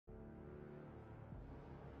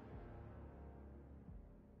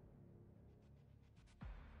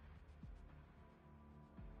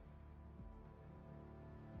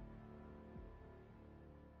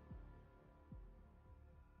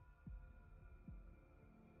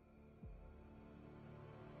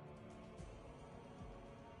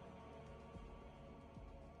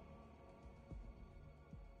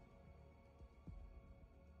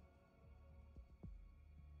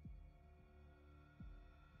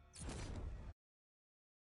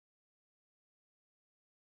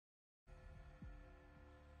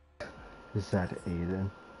Is that Aiden?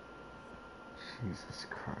 Jesus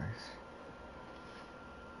Christ.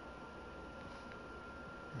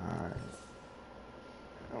 Alright.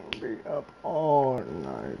 I'm gonna be up all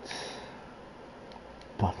night.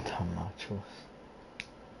 Banda Machos.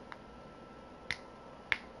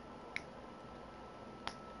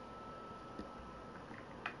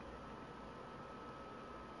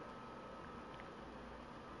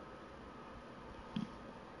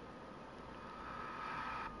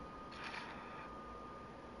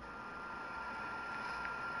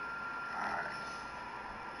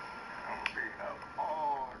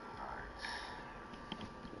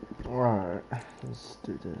 Alright, let's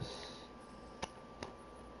do this.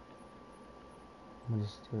 What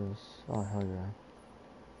is this? Oh, hell yeah.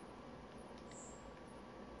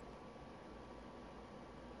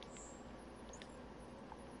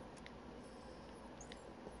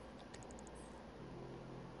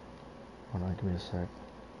 Hold on, give me a sec.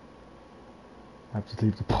 I have to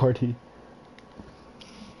leave the party.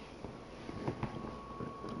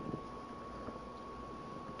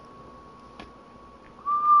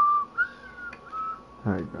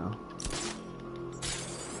 There you go.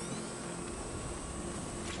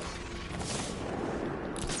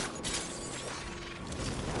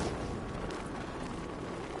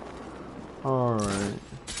 Alright.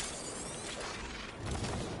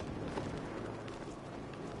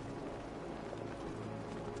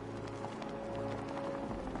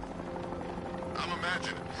 I'm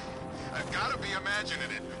imagining. I've gotta be imagining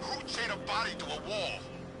it. Who chained a body to a wall?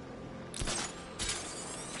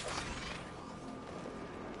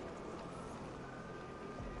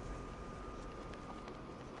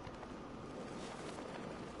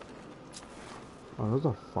 Oh, those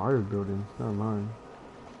are fire buildings. Never mind.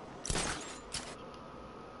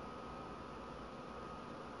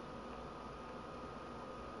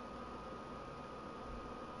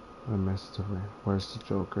 I messed up. Where's the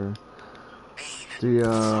Joker? The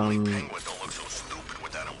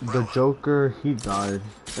Joker, he died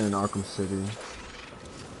in Arkham City.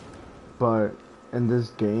 But in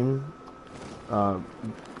this game,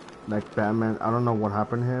 like Batman, I don't know what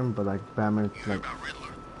happened to him, but like Batman like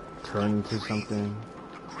turned into something.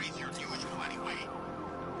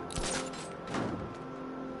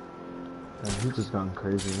 And he just gone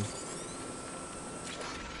crazy.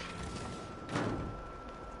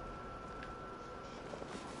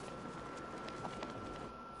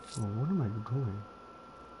 Oh, what am I doing?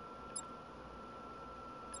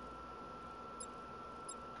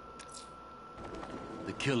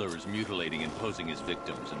 The killer is mutilating and posing his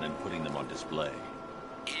victims and then putting them on display.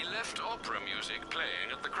 He left opera music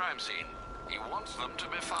playing at the crime scene. He wants them to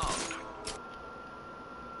be found.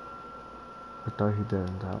 I thought he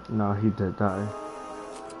didn't die. No, he did die.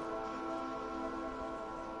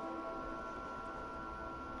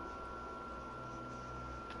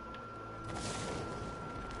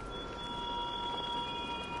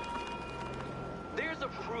 There's a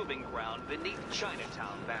proving ground beneath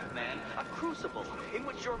Chinatown, Batman. A crucible in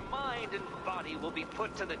which your mind and body will be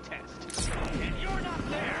put to the test. And you're not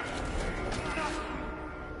there!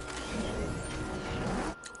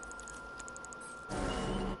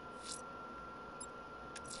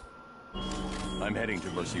 I'm heading to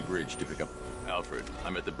Mercy Bridge to pick up Alfred.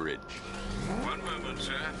 I'm at the bridge. One moment,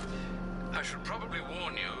 sir. I should probably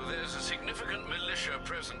warn you, there's a significant militia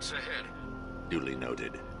presence ahead. Duly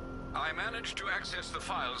noted. I managed to access the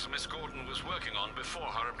files Miss Gordon was working on before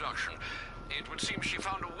her abduction. It would seem she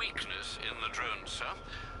found a weakness in the drones, sir.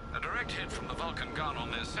 A direct hit from the Vulcan gun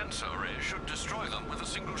on their sensor array should destroy them with a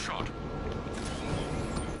single shot.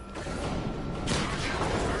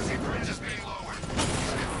 Mercy Bridge is being lowered.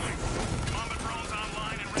 Combat drones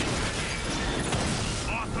online and ready to engage.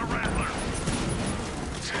 Off the Rattler.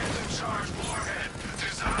 Tandem charge warhead.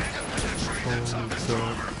 Designed to penetrate the toughest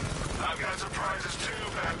armor. I've got surprises too,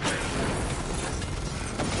 Batman.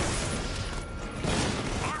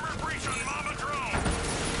 Armor breach on Mama drone.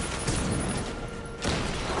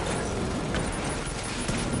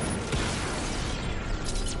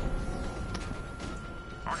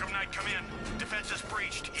 Arkham Knight, come in. Defense is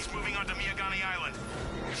breached. He's moving onto Miyagani Island.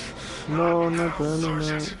 No, not the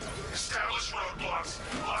internet. Sergeant, establish roadblocks.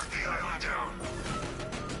 Lock the island down.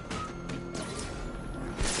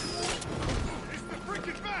 It's the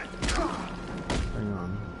freaking man! Hang on.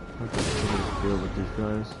 I have to deal with these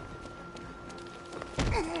guys.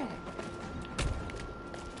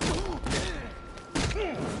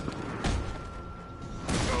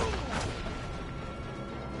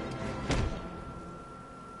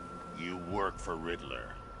 You work for Riddler.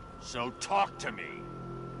 So talk to me.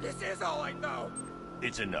 This is all I know.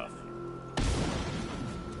 It's enough.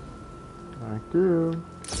 Thank you.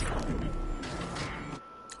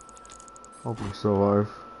 Hope we're still alive.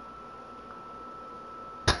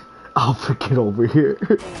 Alpha, get over here.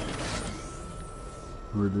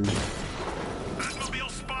 Really? Batmobile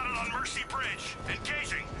spotted on Mercy Bridge.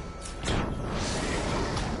 Engaging.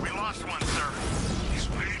 We lost one, sir. He's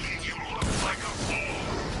making you look like a fool.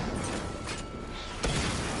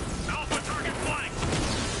 Alpha target flanked.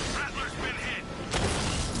 Rattler's been hit.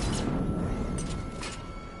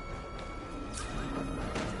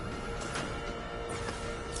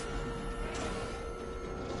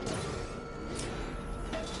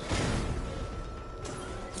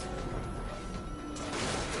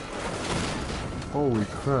 Holy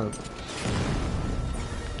crap.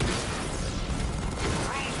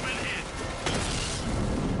 Drone's been hit.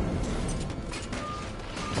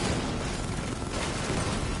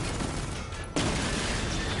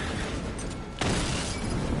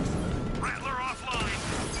 Rattler offline.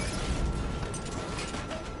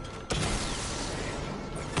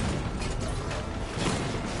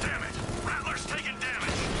 Damn it! Rattler's taking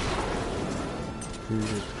damage.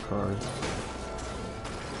 Jesus Christ.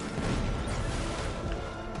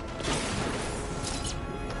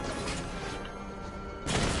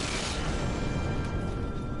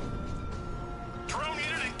 Drone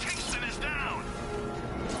unit in Kingston is down.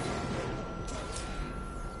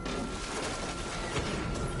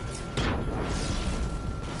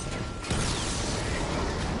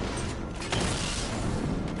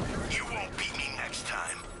 You won't beat me next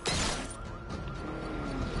time.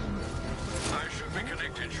 I should be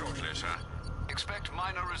connected shortly, sir. Expect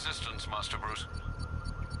minor resistance, Master Bruce.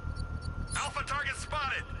 Alpha target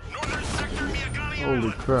spotted. Northern sector, Miyagani Holy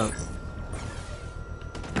Island. crap.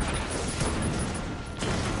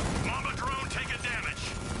 Mamba drone taking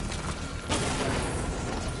damage.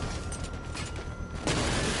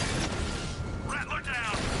 Rattler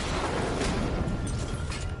down.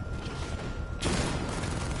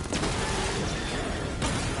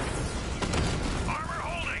 Armor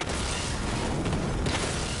holding.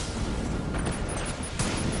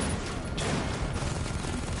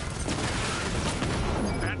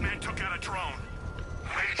 Batman took out a drone.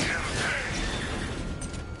 Make him pay.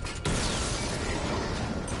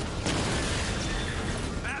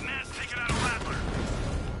 Batman's taking out a Rattler.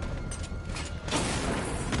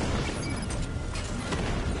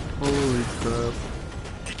 Holy crap.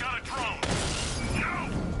 He got a drone. No!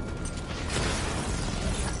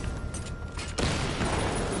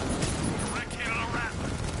 Direct hit on a Rattler.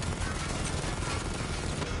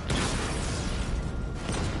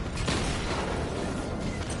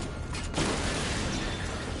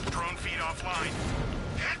 Drone feed offline.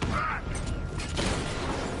 Hit back!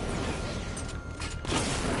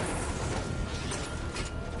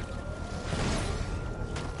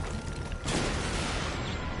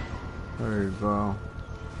 There you go.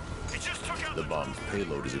 He just took out The bomb's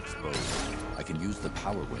payload is exposed. I can use the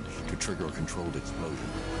power winch to trigger a controlled explosion.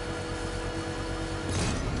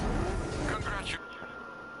 Congratulations.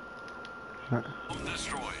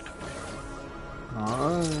 Destroyed.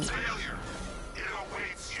 Alright. failure. It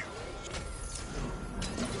awaits you.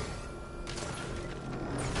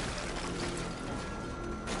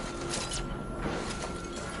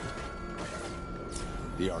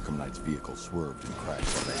 The Arkham Knight's vehicle swerved and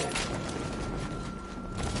crashed on the hill.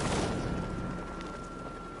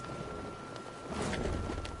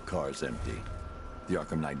 Car's empty. The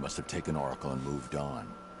Arkham Knight must have taken Oracle and moved on.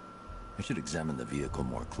 I should examine the vehicle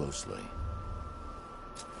more closely.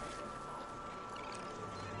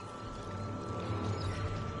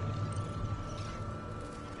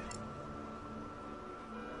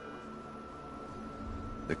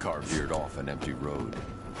 The car veered off an empty road.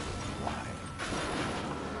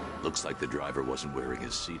 Why? Looks like the driver wasn't wearing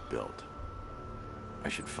his seatbelt. I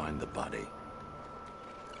should find the body.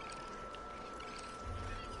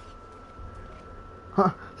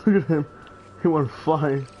 Ha! Look at him. He went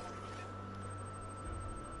flying.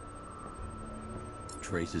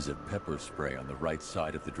 Traces of pepper spray on the right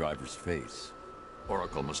side of the driver's face.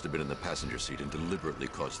 Oracle must have been in the passenger seat and deliberately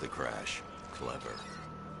caused the crash. Clever.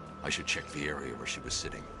 I should check the area where she was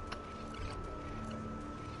sitting.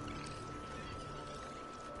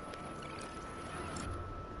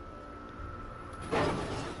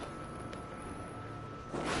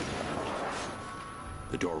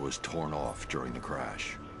 The door was torn off during the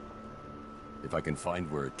crash. If I can find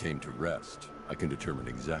where it came to rest, I can determine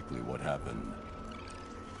exactly what happened.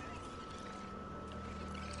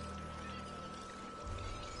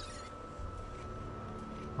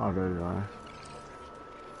 Oh, there you are.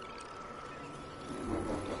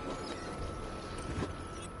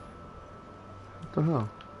 What the hell?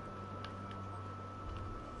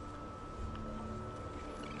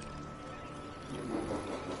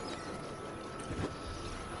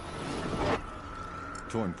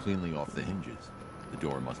 torn cleanly off the hinges. The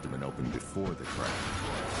door must have been opened before the crash.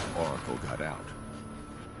 Oracle got out.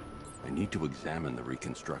 I need to examine the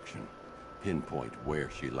reconstruction, pinpoint where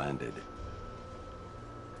she landed.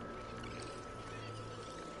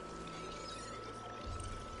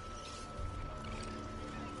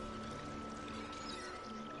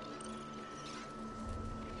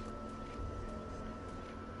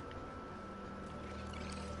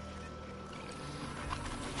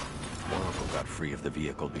 Oracle got free of the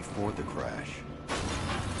vehicle before the crash.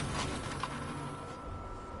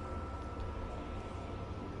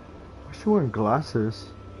 Why is she wearing glasses?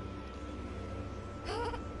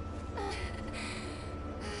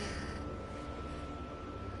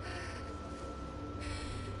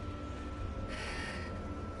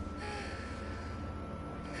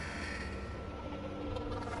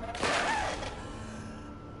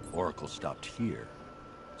 Oracle stopped here.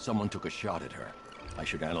 Someone took a shot at her. I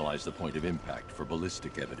should analyze the point of impact for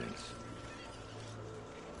ballistic evidence.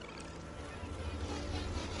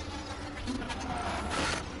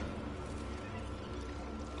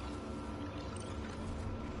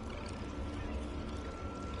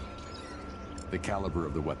 The caliber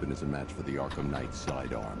of the weapon is a match for the Arkham Knight's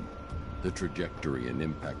sidearm. The trajectory and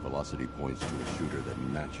impact velocity points to a shooter that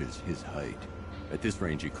matches his height. At this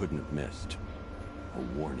range, he couldn't have missed. A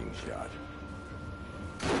warning shot.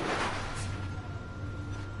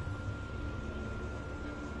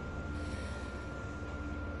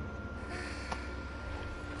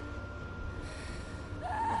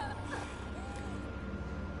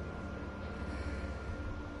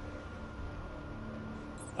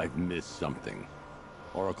 I've missed something.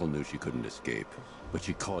 Oracle knew she couldn't escape, but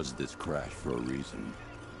she caused this crash for a reason.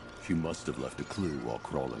 She must have left a clue while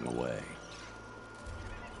crawling away.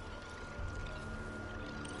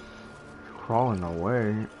 Crawling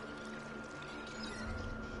away?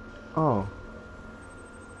 Oh.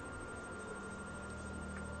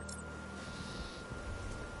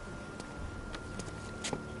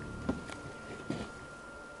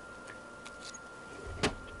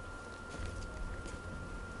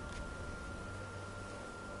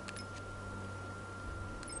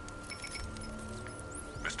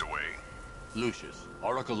 Mr. Way, Lucius,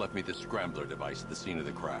 Oracle left me the scrambler device at the scene of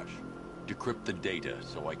the crash. Decrypt the data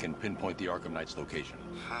so I can pinpoint the Arkham Knight's location.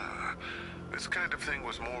 this kind of thing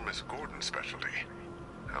was more Miss Gordon's specialty.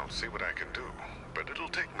 I'll see what I can do, but it'll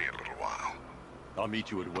take me a little while. I'll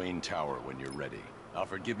meet you at Wayne Tower when you're ready.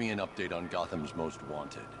 Alfred, give me an update on Gotham's Most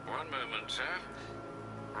Wanted. One moment, sir.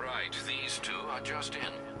 Right, these two are just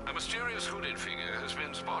in. A mysterious hooded figure has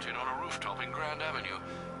been spotted on a rooftop in Grand Avenue.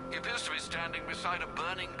 He appears to be standing beside a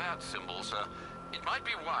burning bat symbol, sir. It might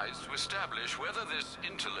be wise to establish whether this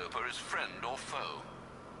interloper is friend or foe.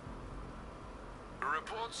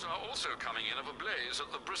 Reports are also coming in of a blaze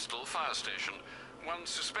at the Bristol fire station. One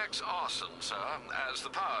suspects arson, sir, as the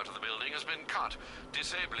power to the building has been cut,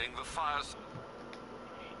 disabling the fire's...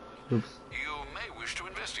 Oops. You may wish to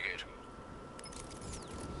investigate.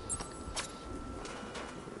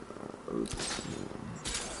 Oops.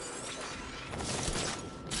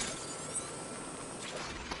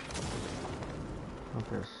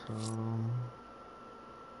 Okay, so...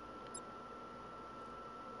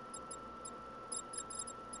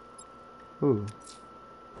 Ooh.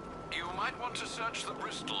 You might want to search the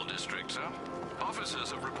Bristol district, sir.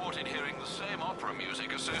 Officers have reported hearing the same opera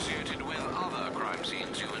music associated with other crime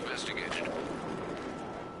scenes you investigated.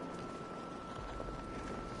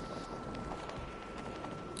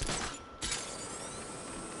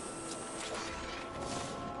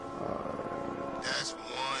 That's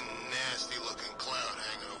one nasty-looking cloud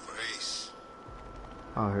hanging over Ace.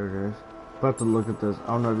 Oh, here it is. About to look at this. I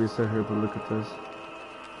don't know if you said here, but look at this.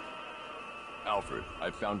 Alfred, I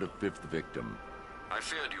found a fifth victim. I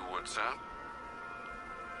feared you would, sir.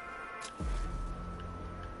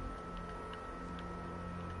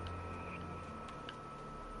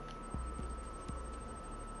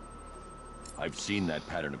 I've seen that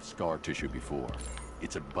pattern of scar tissue before.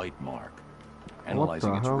 It's a bite mark.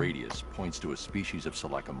 Analyzing its hell? radius points to a species of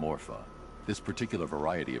Selachomorpha. This particular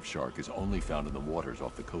variety of shark is only found in the waters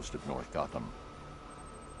off the coast of North Gotham.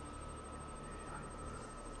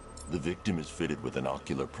 The victim is fitted with an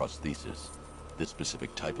ocular prosthesis. This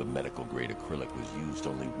specific type of medical-grade acrylic was used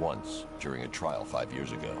only once during a trial 5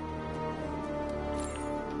 years ago.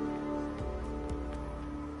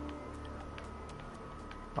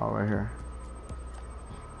 Oh, right here.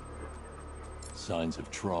 Signs of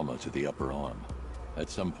trauma to the upper arm. At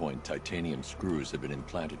some point, titanium screws have been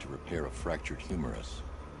implanted to repair a fractured humerus.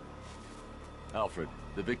 Alfred,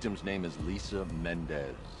 the victim's name is Lisa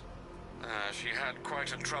Mendez. She had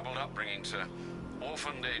quite a troubled upbringing, sir.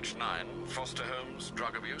 Orphaned aged 9, foster homes,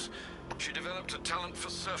 drug abuse. She developed a talent for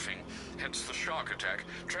surfing, hence the shark attack.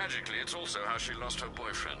 Tragically, it's also how she lost her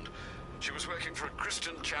boyfriend. She was working for a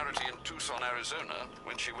Christian charity in Tucson, Arizona,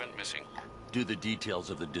 when she went missing. Do the details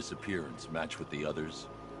of the disappearance match with the others?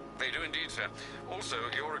 They do indeed, sir. Also,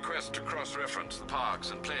 your request to cross-reference the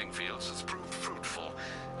parks and playing fields has proved fruitful.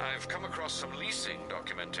 I've come across some leasing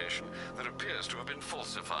documentation that appears to have been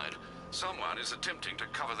falsified. Someone is attempting to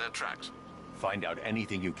cover their tracks. Find out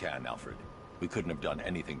anything you can, Alfred. We couldn't have done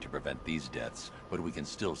anything to prevent these deaths, but we can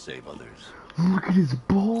still save others. Look at his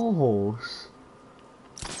balls!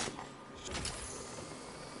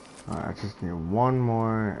 Alright, I just need one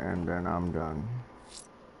more and then I'm done.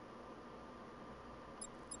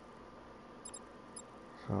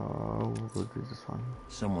 So, we'll do this one.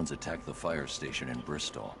 Someone's attacked the fire station in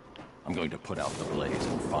Bristol. I'm going to put out the blaze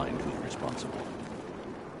and find who's responsible.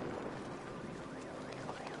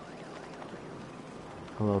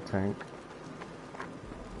 Hello, tank.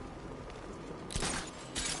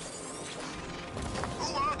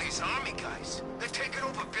 Who are these army guys? They've taken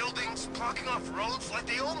over buildings, blocking off roads like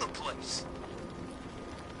they own the place.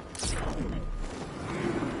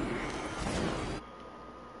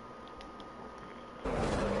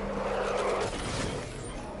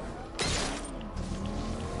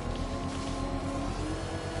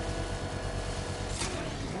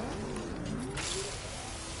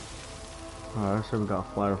 Alright, so we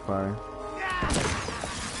got Firefly.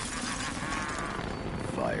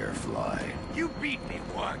 Firefly. You beat me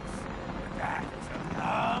once, but that was a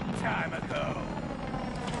long time ago.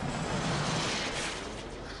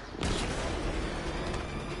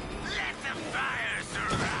 Let the fire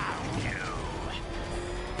surround you.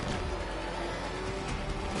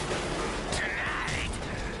 Tonight,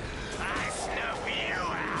 I snuff you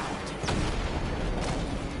out.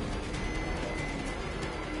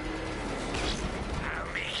 I'll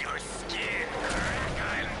make your skin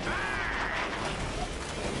crackle and burn.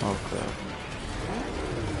 Okay.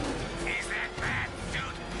 Is that bad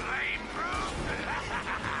suit flame-proof?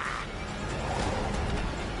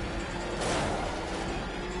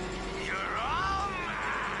 You're all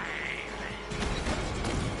mine.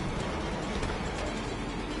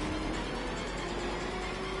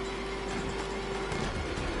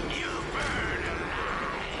 You burn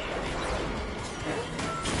alive.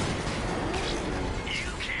 You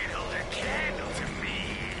can't hold a candle to me.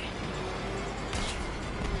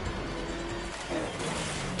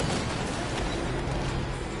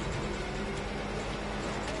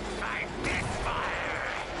 Fight this fire!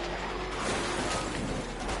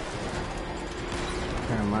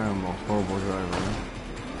 Damn, I am a horrible driver.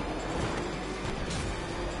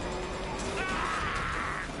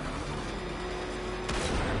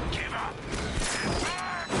 Give up!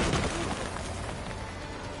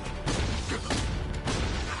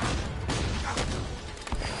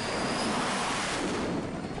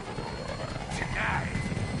 Tonight,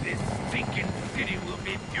 this stinking city will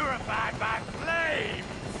be purified by flames!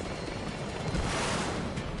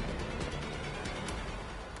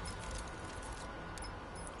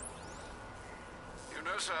 You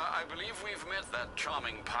know, sir, I believe we've met that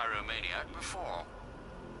charming pyromaniac before.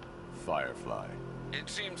 Firefly. It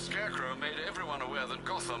seems Scarecrow made everyone aware that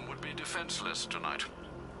Gotham would be defenseless tonight.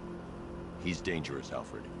 He's dangerous,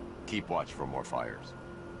 Alfred. Keep watch for more fires.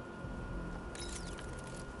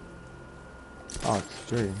 Oh, it's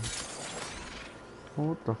great.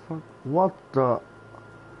 What the fuck? What the?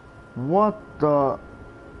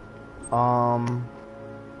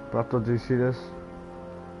 Brato, do you see this?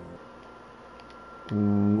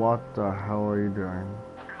 What the hell are you doing?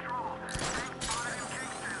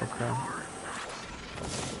 Okay.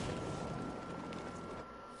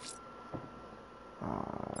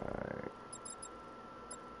 Alright.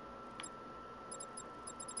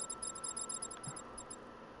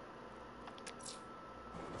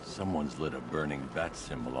 Someone's lit a burning bat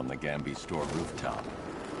symbol on the Gamby store rooftop.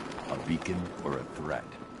 A beacon or a threat?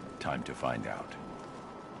 Time to find out.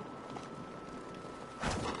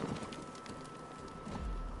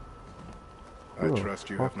 I Who the trust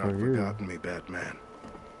you fuck have not are you? forgotten me, Batman.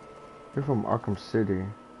 You're from Arkham City.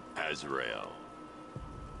 Azrael.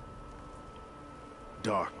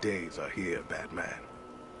 Dark days are here, Batman.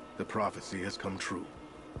 The prophecy has come true.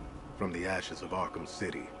 From the ashes of Arkham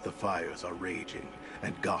City, the fires are raging,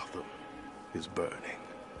 and Gotham is burning.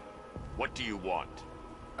 What do you want?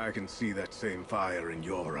 I can see that same fire in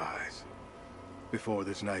your eyes. Before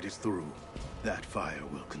this night is through, that fire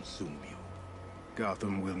will consume you.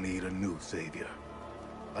 Gotham will need a new savior,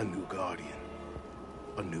 a new guardian,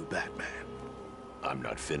 a new Batman. I'm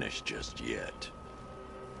not finished just yet.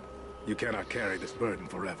 You cannot carry this burden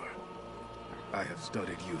forever. I have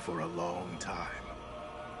studied you for a long time.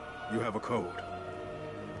 You have a code.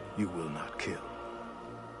 You will not kill.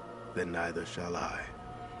 Then neither shall I.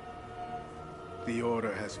 The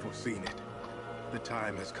Order has foreseen it. The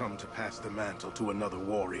time has come to pass the mantle to another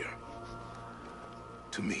warrior.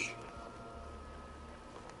 To me.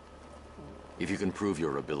 If you can prove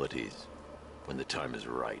your abilities, when the time is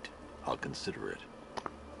right, I'll consider it.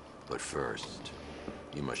 But first,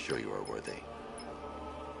 you must show you are worthy.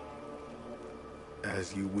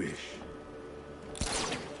 As you wish.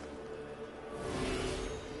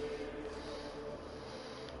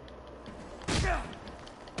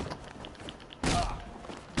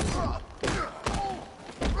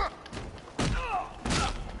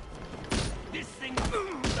 This thing...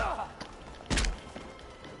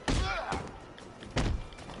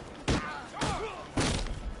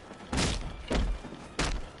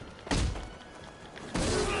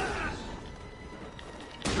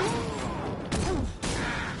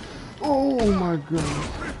 Oh my goodness.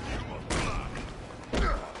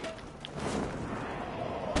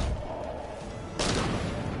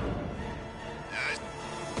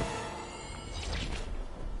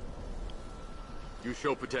 You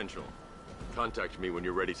show potential. Contact me when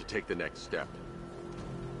you're ready to take the next step.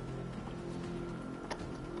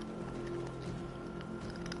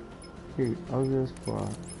 Hey, I'll just fly.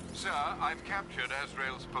 Sir, I've captured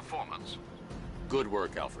Azrael's performance. Good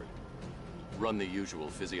work, Alfred. Run the usual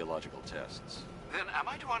physiological tests. Then am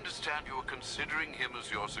I to understand you are considering him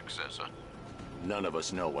as your successor? None of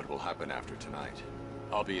us know what will happen after tonight.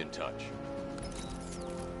 I'll be in touch.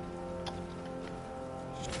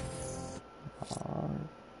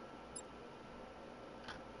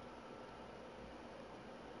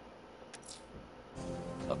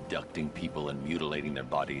 Abducting people and mutilating their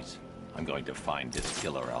bodies. I'm going to find this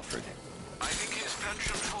killer, Alfred. I think his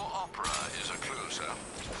penchant for opera is a clue, sir.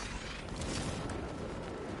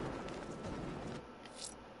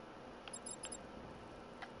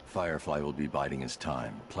 Firefly will be biding his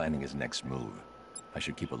time, planning his next move. I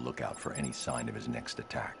should keep a lookout for any sign of his next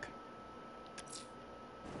attack.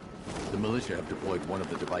 The militia have deployed one of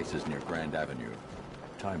the devices near Grand Avenue.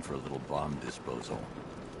 Time for a little bomb disposal.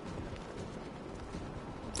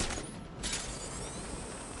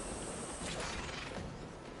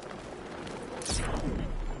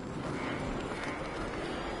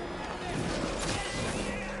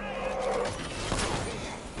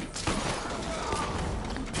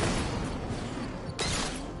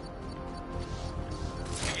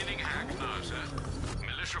 Beginning hack now, sir.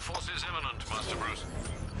 Militia forces imminent, Master Bruce.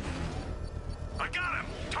 I got him!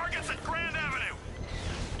 Target's at Grand Avenue!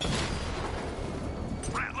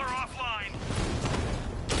 Rattler offline!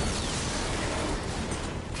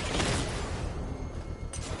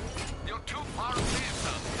 You're too far away,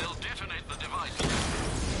 sir. They'll detonate the device.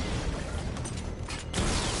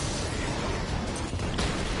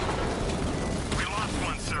 We lost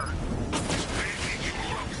one, sir. Making you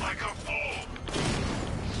look like a fool!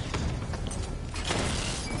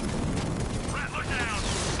 Rattler down!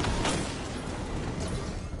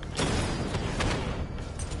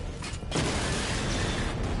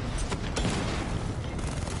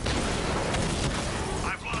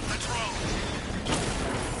 I've lost the drone!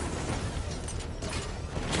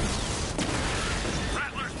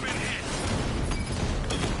 Rattler's been hit!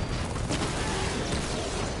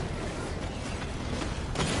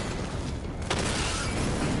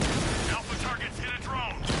 Alpha target's hit a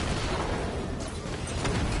drone!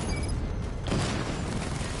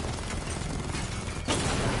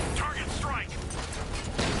 Target strike!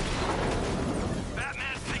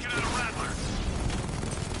 Batman's taking out a Rattler!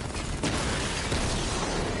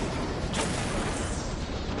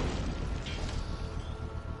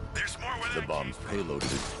 There's more where The that bomb's came from. payload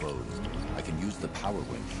is exposed. I can use the power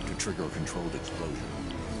winch to trigger a controlled explosion.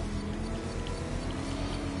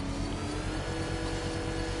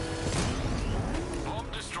 Bomb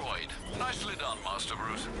destroyed. Nicely done, Master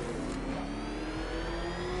Bruce.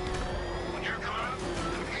 When you're gone,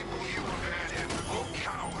 the people you abandoned will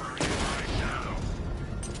cower in my shadow.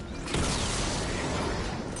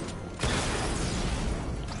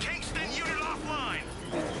 Kingston unit offline!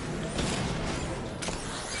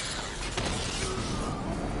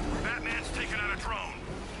 Batman's taking out a drone.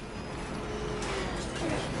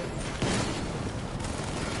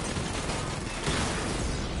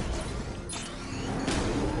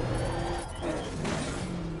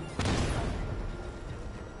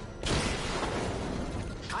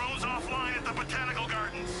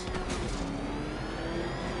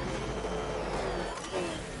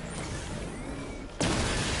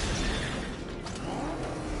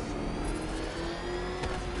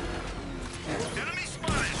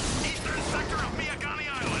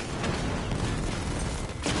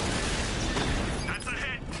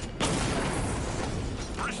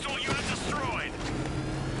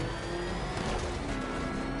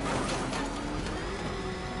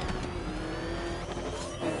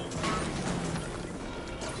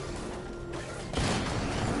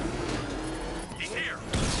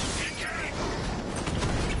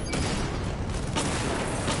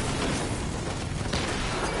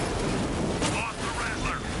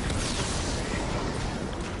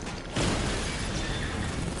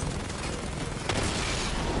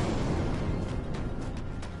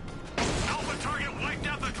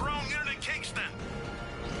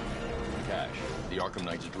 Arkham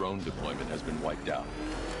Knight's drone deployment has been wiped out.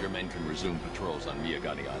 Your men can resume patrols on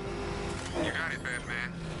Miyagani Island. You got it,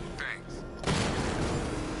 Batman. Thanks.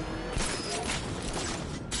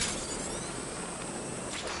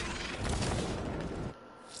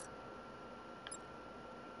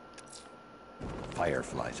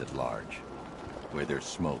 Fireflies at large. Where there's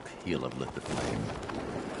smoke, he'll have lit the flame.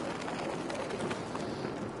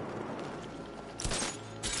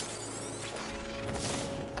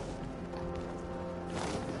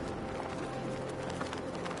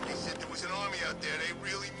 They said there was an army out there. They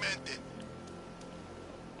really meant it.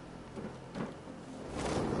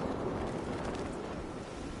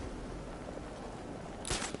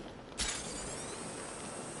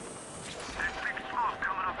 There's big smoke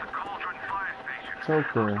coming off the Cauldron fire station. It's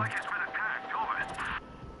okay. Like it's been attacked. Over.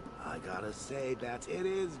 I gotta say, Bats, it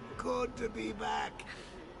is good to be back.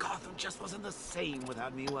 Gotham just wasn't the same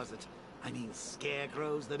without me, was it? I mean,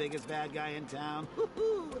 Scarecrow's the biggest bad guy in town.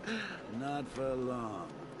 Not for long.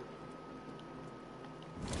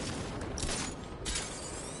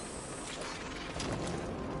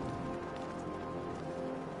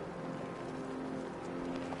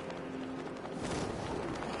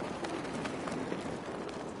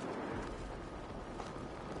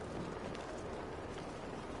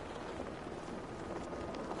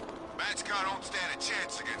 Batcar don't stand a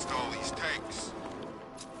chance against all these tanks.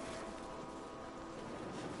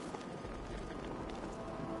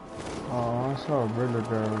 Oh, I saw a Riddler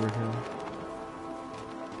guy over here.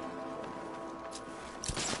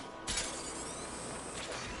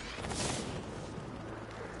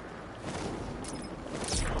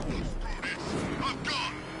 I'm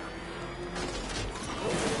gone.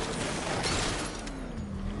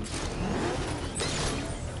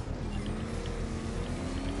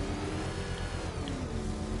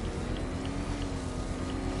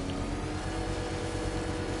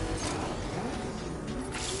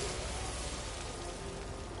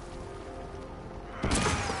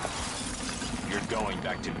 You're going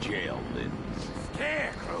back to jail, Lynn.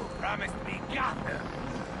 Scarecrow promised me Gotham.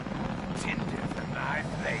 Tinder for my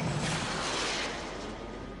flame.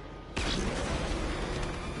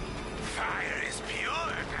 Fire is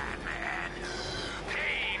pure, Batman.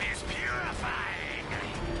 Pain is purifying.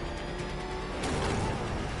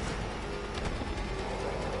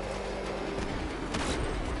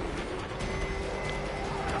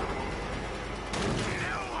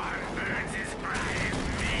 No one burns as bright as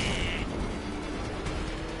me.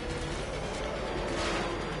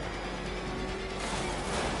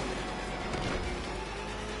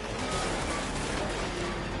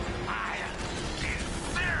 I'll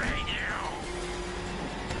incinerate you.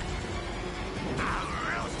 I'll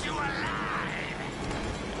roast you alive.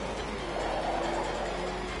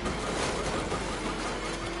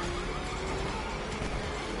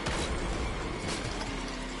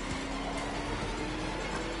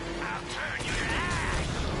 I'll turn you to ash.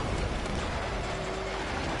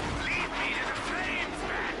 Lead me to the flames,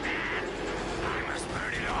 Batman. I must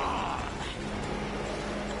burn it all.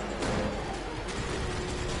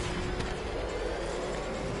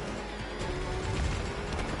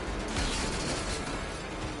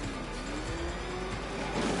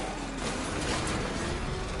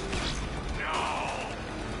 No!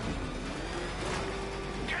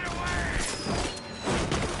 Get away!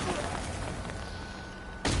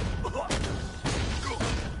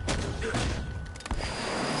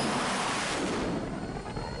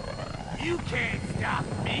 You can't stop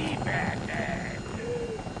me, Batman!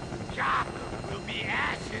 Gotham will be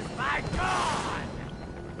ashes by dawn!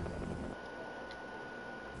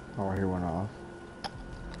 Oh, he went off.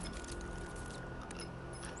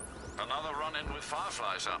 Another run-in with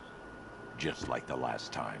Fireflies, huh? Just like the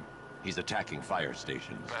last time. He's attacking fire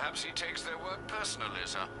stations. Perhaps he takes their work personally,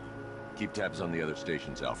 sir. Keep tabs on the other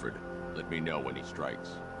stations, Alfred. Let me know when he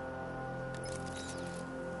strikes.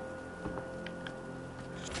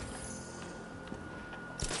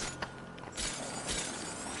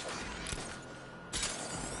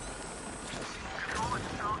 Control it to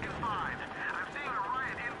Falcon 5. I'm seeing a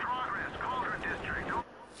riot in progress, Cauldron District.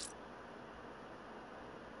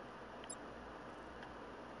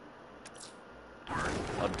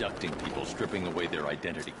 Abducting people, stripping away their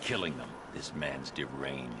identity, killing them. This man's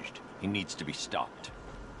deranged. He needs to be stopped.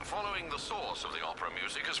 Following the source of the opera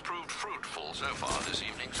music has proved fruitful so far this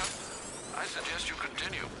evening, sir. I suggest you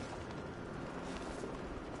continue.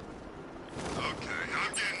 Okay,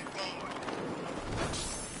 I'm getting bored.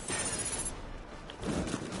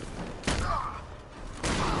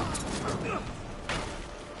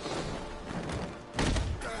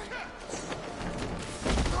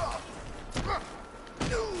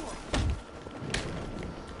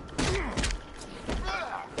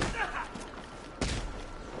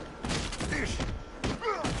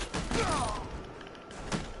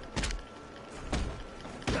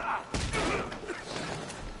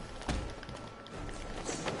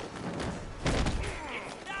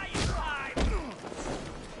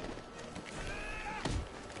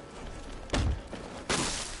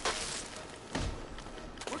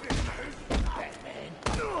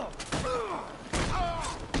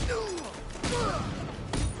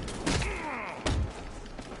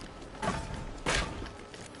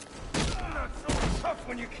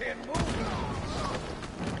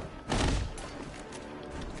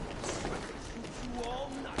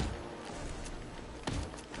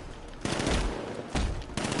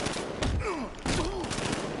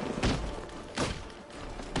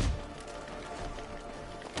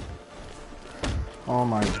 Oh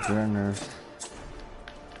my goodness.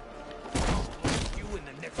 You in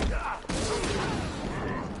the next... Ah!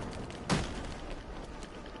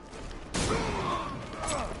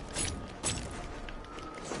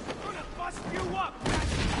 I'm gonna bust you up!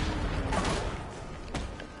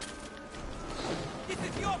 This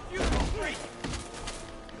is your funeral, freak!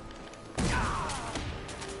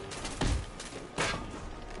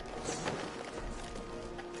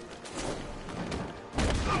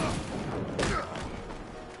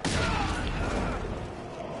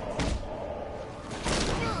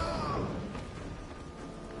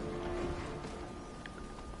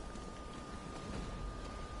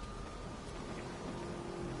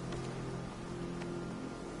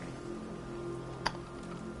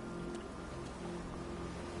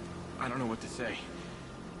 I don't know what to say.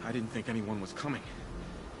 I didn't think anyone was coming.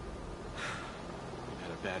 I've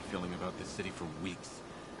had a bad feeling about this city for weeks.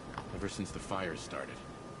 Ever since the fires started.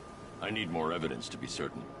 I need more evidence to be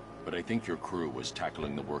certain, but I think your crew was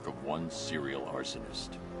tackling the work of one serial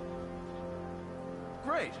arsonist.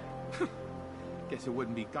 Great! Guess it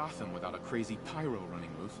wouldn't be Gotham without a crazy pyro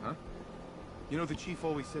running loose, huh? You know, the chief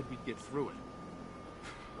always said we'd get through it.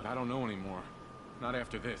 But I don't know anymore. Not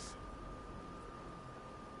after this.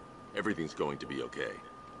 Everything's going to be okay.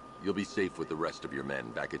 You'll be safe with the rest of your men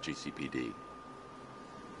back at GCPD.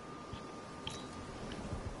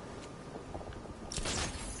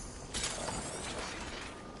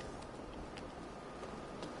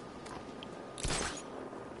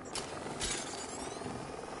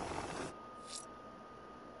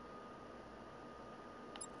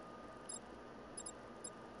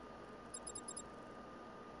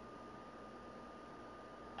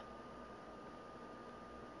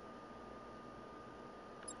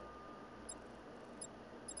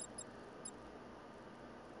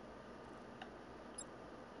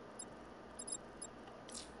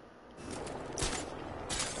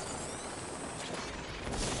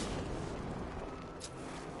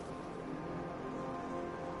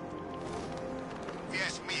 If you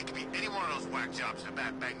ask me, it could be any one of those whack jobs that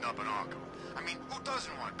Bat banged up in Arkham. I mean, who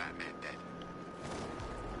doesn't want Batman dead?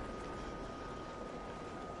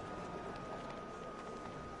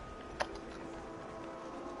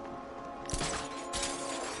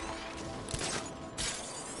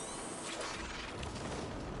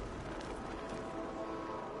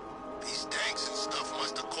 These tanks and stuff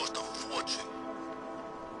must have cost a fortune.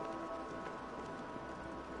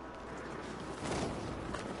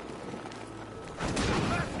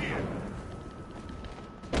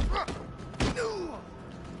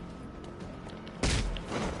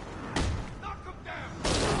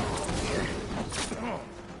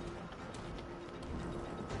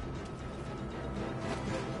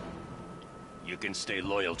 You can stay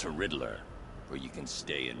loyal to Riddler, or you can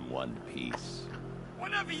stay in one piece.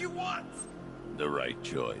 Whatever you want! The right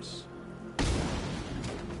choice.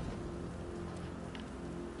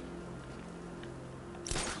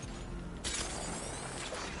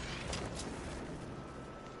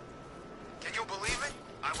 Can you believe it?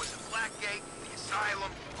 I was in Blackgate, the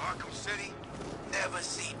Asylum, Arkham City. Never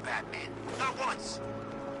seen Batman. Not once.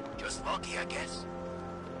 Just lucky, I guess.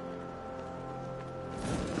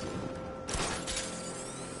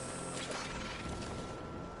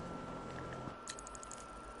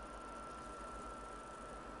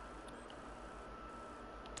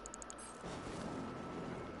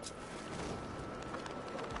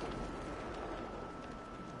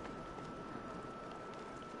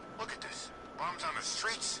 Look at this. Bombs on the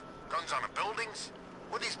streets, guns on the buildings.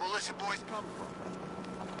 Where'd these militia boys come from?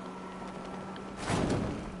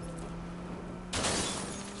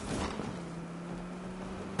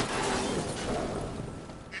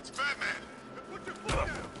 It's Batman! Put your foot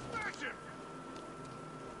down! Smash him!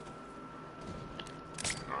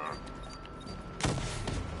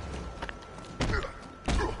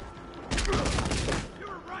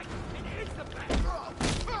 You're right! It is the bat!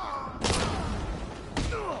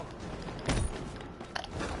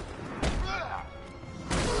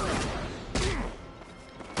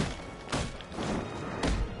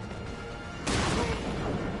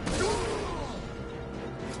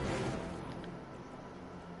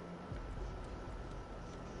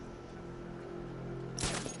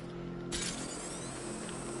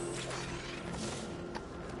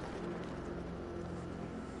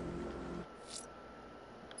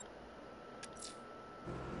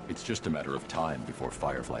 It's just a matter of time before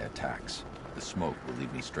Firefly attacks. The smoke will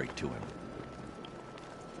lead me straight to him.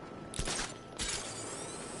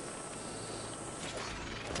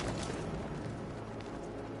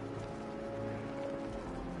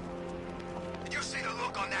 Did you see the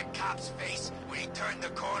look on that cop's face when he turned the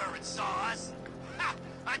corner and saw us? Ha!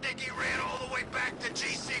 I think he ran all the way back to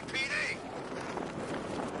GCPD.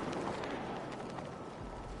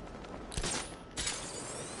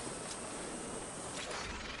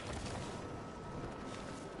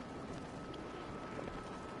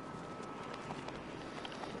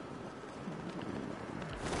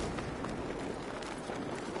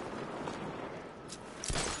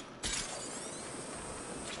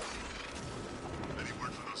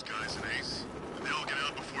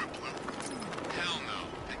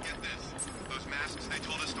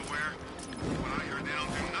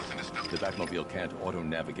 The Batmobile can't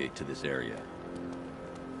auto-navigate to this area.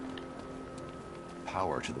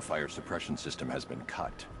 Power to the fire suppression system has been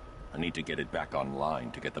cut. I need to get it back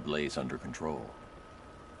online to get the blaze under control.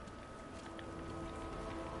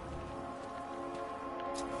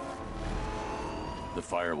 The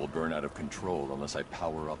fire will burn out of control unless I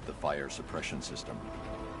power up the fire suppression system.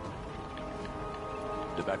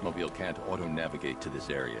 The Batmobile can't auto-navigate to this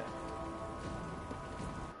area.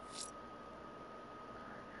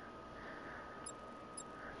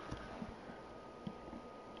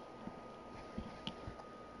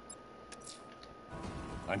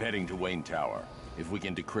 I'm heading to Wayne Tower. If we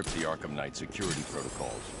can decrypt the Arkham Knight security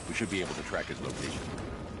protocols, we should be able to track his location.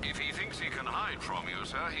 If he thinks he can hide from you,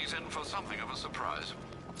 sir, he's in for something of a surprise.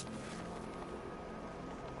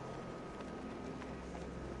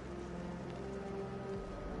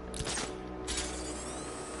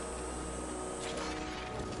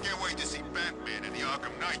 Can't wait to see Batman and the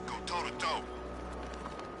Arkham Knight go toe-to-toe.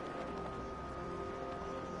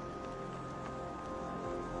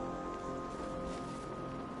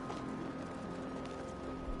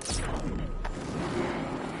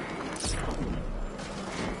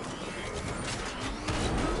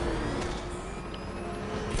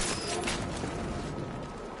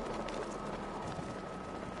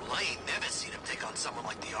 Someone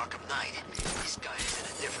like the Arkham Knight. This guy is in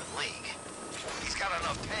a different league. He's got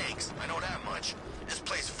enough tanks, I know that much. This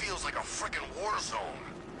place feels like a frickin' war zone.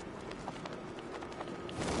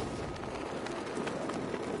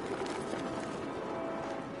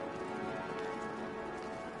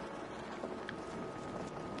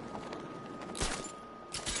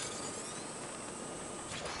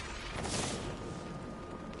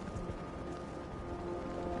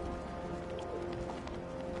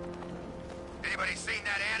 Anybody seen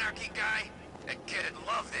that anarchy guy? That kid'd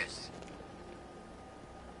love this.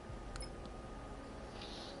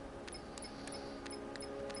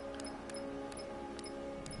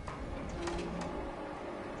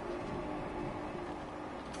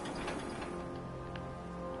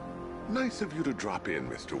 Nice of you to drop in,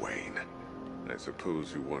 Mr. Wayne. I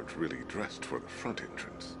suppose you weren't really dressed for the front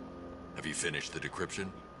entrance. Have you finished the decryption?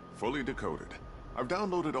 Fully decoded. I've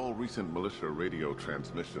downloaded all recent militia radio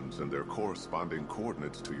transmissions and their corresponding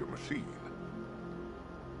coordinates to your machine.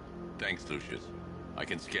 Thanks, Lucius. I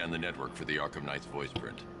can scan the network for the Arkham Knight's voice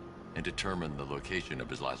print and determine the location of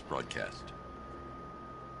his last broadcast.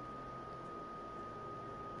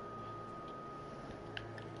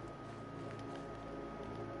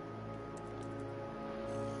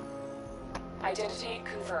 Identity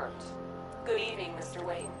confirmed. Good evening, Mr.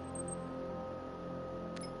 Wayne.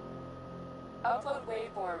 Upload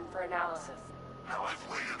waveform for analysis. Now I've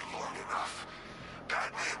waited long enough.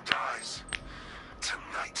 Batman dies.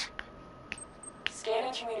 Tonight.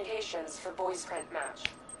 Scanning communications for voice print match.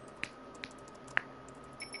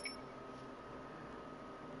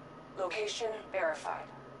 Location verified.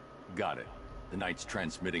 Got it. The Knight's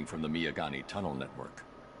transmitting from the Miyagani tunnel network.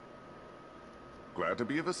 Glad to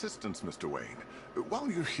be of assistance, Mr. Wayne.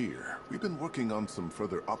 While you're here, we've been working on some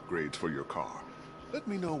further upgrades for your car. Let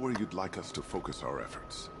me know where you'd like us to focus our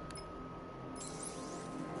efforts.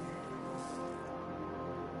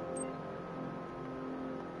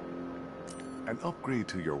 An upgrade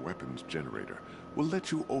to your weapons generator will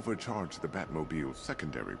let you overcharge the Batmobile's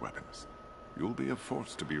secondary weapons. You'll be a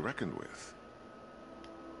force to be reckoned with.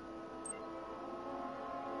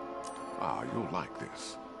 Ah, you'll like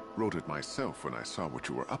this. Wrote it myself when I saw what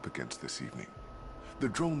you were up against this evening. The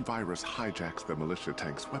drone virus hijacks the militia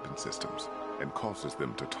tank's weapon systems and causes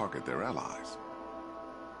them to target their allies.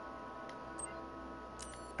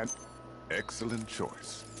 An excellent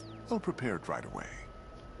choice. I'll prepare it right away.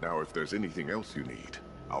 Now, if there's anything else you need,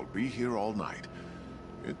 I'll be here all night.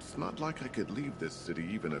 It's not like I could leave this city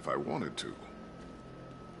even if I wanted to.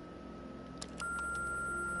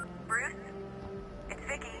 Bruce? It's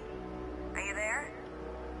Vicky. Are you there?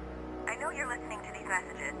 I know you're listening to these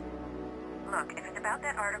messages. Look, if it's about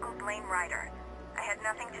that article, blame Ryder. I had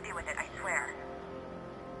nothing to do with it, I swear.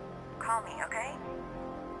 Call me, okay?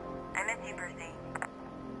 I miss you, Brucey.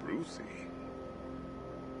 Brucey?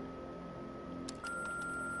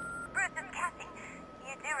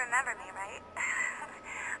 remember me, right?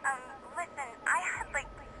 Listen, I had like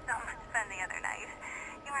so much fun the other night.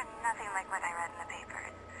 You are nothing like what I read in the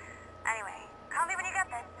papers. Anyway, call me when you get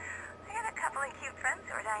this. I got a couple of cute friends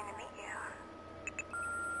who are dying to meet you.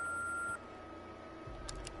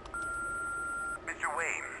 Mr.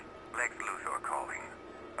 Wayne, Lex Luthor calling.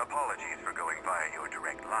 Apologies for going via your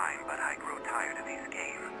direct line, but I grow tired of these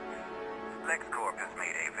games. LexCorp has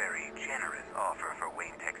made a very generous offer for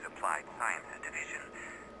Wayne Tech's Applied Sciences division,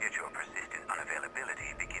 yet your persistent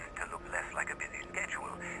unavailability begins to look less like a busy schedule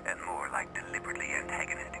and more like deliberately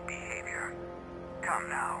antagonistic behavior. Come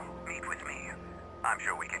now, meet with me. I'm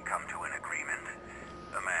sure we can come to an agreement.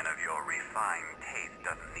 A man of your refined taste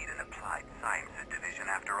doesn't need an Applied Sciences division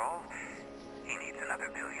after all. He needs another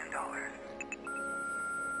 $1 billion.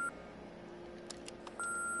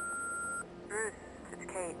 Bruce, it's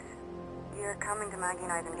Kate. You're coming to Maggie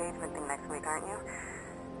and I's engagement thing next week, aren't you?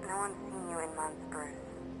 No one's seen you in months, Bruce.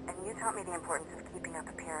 And you taught me the importance of keeping up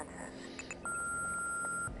appearances.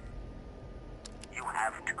 You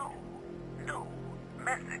have two new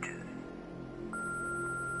messages.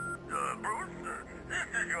 Bruce, this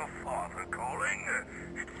is your father calling.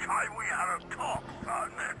 It's time we had a talk,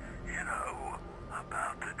 son. You know,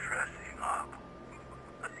 about the dressing up.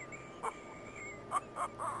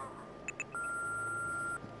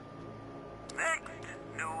 Next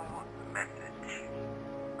new message.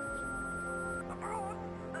 Bruce,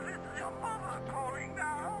 this is your mother calling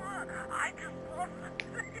now. I just wasn't.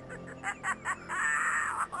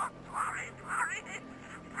 Sorry.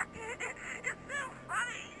 It's so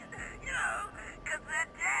funny, you know, because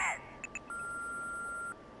they're dead.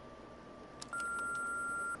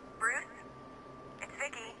 Bruce? It's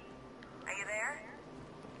Vicky. Are you there?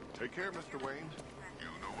 Take care, Mr. Wayne. You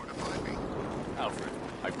know where to find me. Alfred,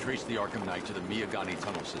 I've traced the Arkham Knight to the Miyagani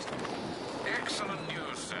tunnel system. Excellent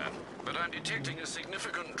news, sir. But I'm detecting a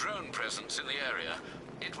significant drone presence in the area.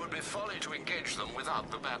 It would be folly to engage them without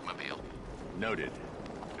the Batmobile. Noted.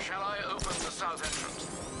 Shall I open the south entrance?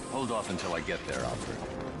 Hold off until I get there, Alfred.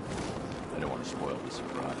 I don't want to spoil the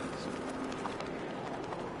surprise.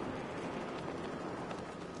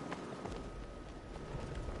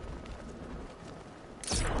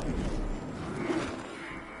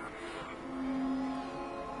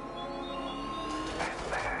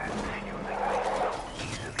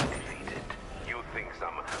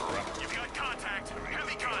 You've got contact.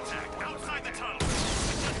 Heavy contact. Outside the tunnel.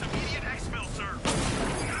 Just immediate exfil, sir.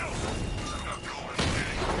 No!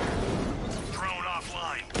 Drone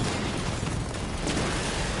offline.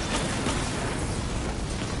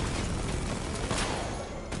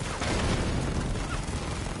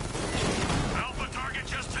 Alpha target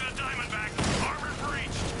just to the Diamondback. Armor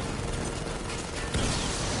breached.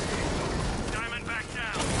 Diamondback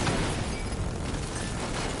down.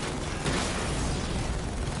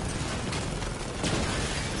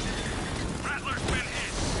 Rattler's been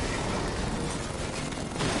hit.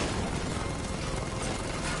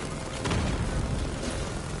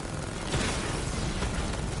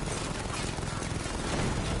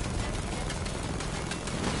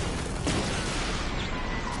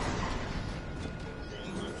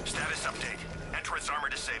 Status update. Entrance armor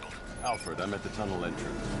disabled. Alfred, I'm at the tunnel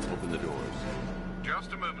entrance. Open the doors.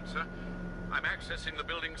 Just a moment, sir. I'm accessing the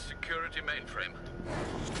building's security mainframe.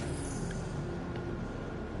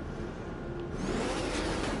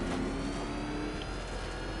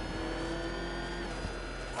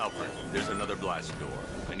 Alfred, there's another blast door.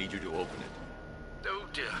 I need you to open it. Oh,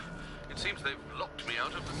 dear. It seems they've locked me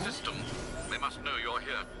out of the system. They must know you're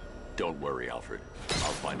here. Don't worry, Alfred.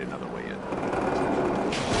 I'll find another way in.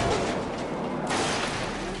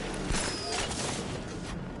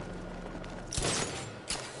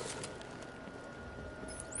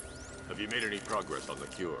 Have you made any progress on the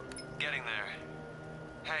cure? Getting there.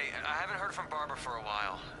 Hey, I haven't heard from Barbara for a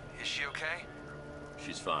while. Is she okay?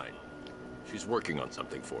 She's fine. She's working on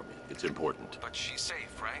something for me. It's important. But she's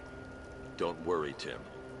safe, right? Don't worry, Tim.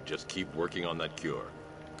 Just keep working on that cure.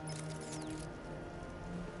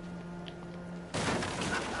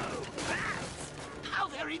 Oh, bats! How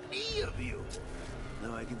very me of you!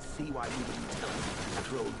 Though I can see why you wouldn't tell me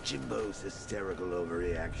after old Jimbo's hysterical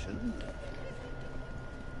overreaction.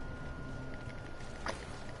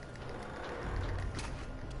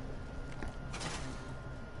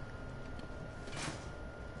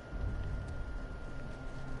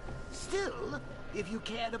 Still, if you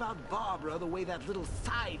cared about Barbara the way that little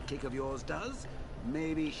sidekick of yours does,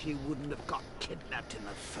 maybe she wouldn't have got kidnapped in the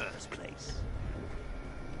first place.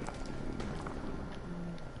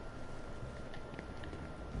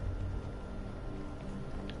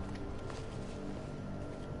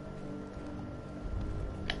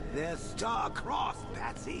 They're star-crossed,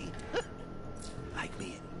 Patsy. Like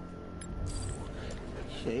me.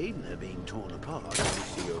 Shame they're being torn apart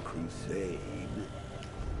to your crusade.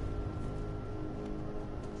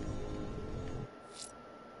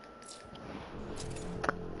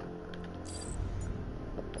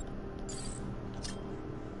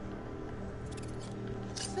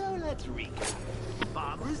 So let's recap.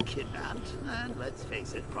 Barbara's kidnapped, and let's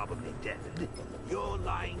face it, probably dead. You're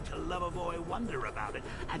lying to Loverboy Wonder about it,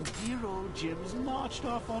 and dear old Jim's marched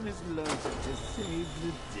off on his lonesome to save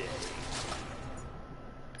the day.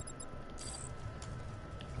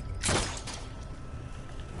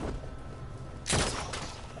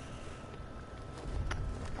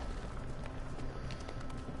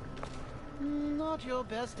 Not your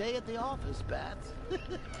best day at the office, Bats.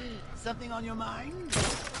 Something on your mind?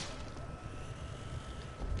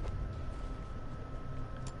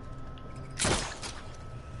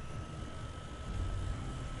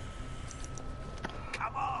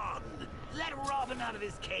 Come on! Let Robin out of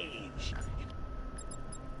his cage!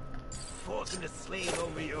 Force him to slave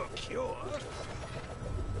over your cure.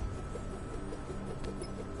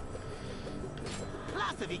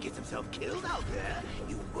 Plus, if he gets himself killed out there,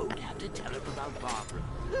 you won't have to tell him about Barbara.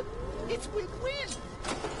 It's win-win!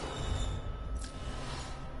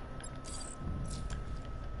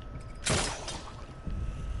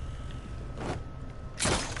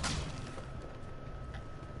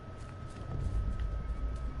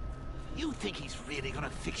 You think he's really gonna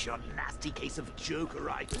fix your nasty case of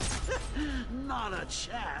Jokeritis? Not a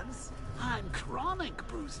chance. I'm chronic,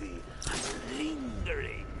 Brucey. I'm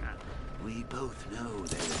lingering. We both know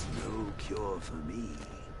there's no cure for me.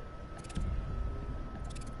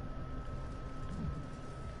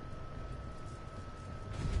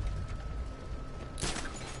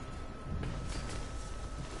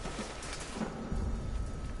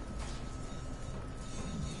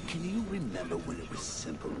 Can you remember when it was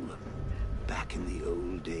simple? Back in the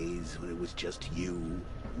old days when it was just you,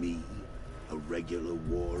 me, a regular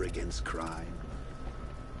war against crime?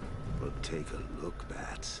 Well, take a look,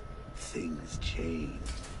 Bats. Things change.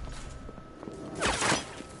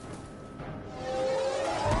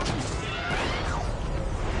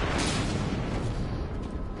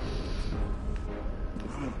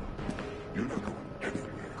 You're not going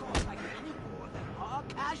anywhere. Caught like any war, there are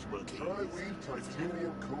casualties. Tri-weave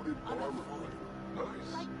titanium-coated armor.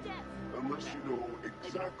 Nice. Like death. Unless you know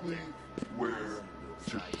exactly where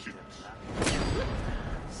to shoot.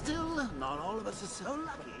 Still, not all of us are so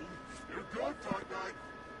lucky. You're good, Dark Knight.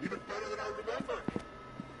 Even better than I remember.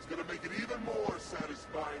 It's gonna make it even more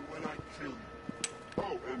satisfying when I kill you.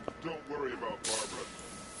 Oh, and don't worry about Barbara.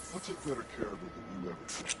 I'll take better care of her than you ever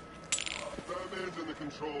did. Batman's in the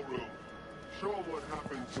control room. Show him what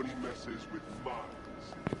happens when he messes with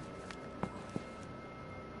minds.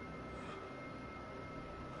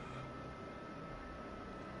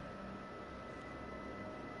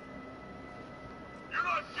 You're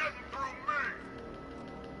not getting through me!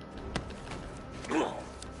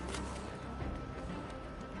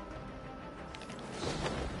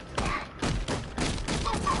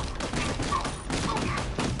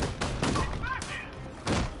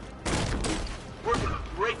 We're gonna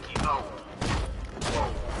break you out.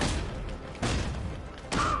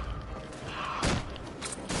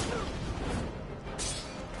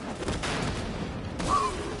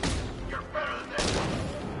 You're better than this.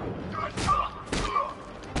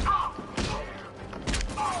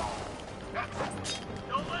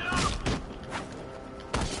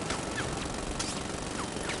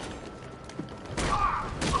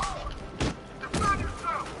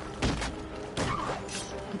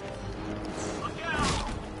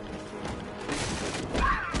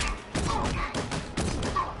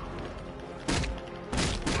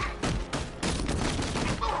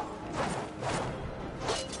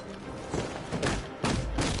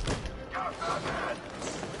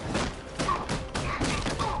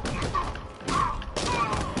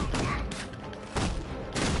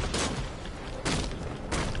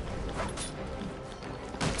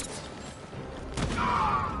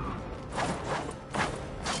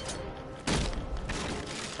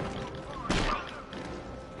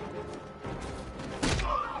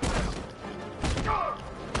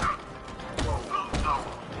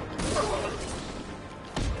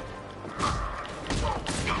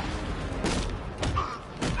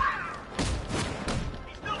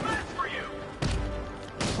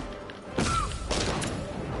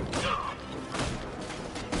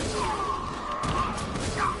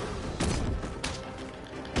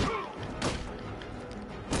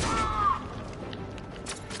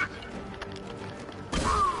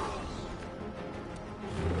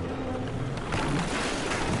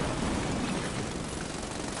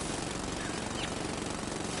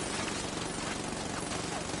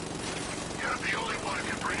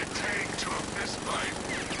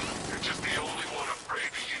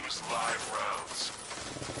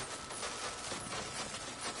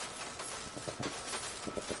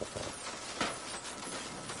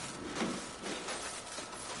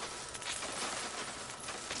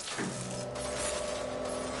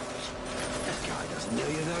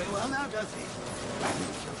 does he? I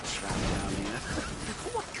think he'll trap down here.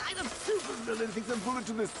 What kind of supervillain thinks a bullet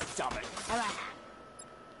to the stomach and a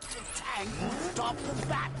tank will stop the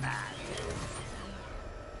Batman?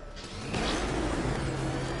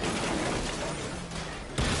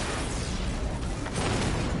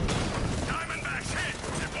 Diamondback's hit!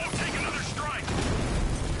 It won't take another strike!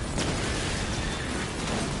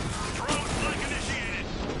 Drone flank initiated!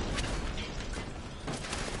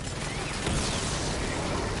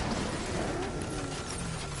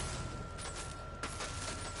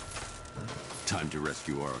 Time to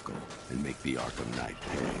rescue Oracle and make the Arkham Knight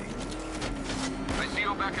pay. I see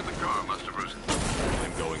you're back in the car, Master Bruce.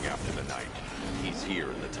 I'm going after the Knight. He's here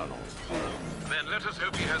in the tunnels. Then let us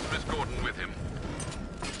hope he has Miss Gordon with him.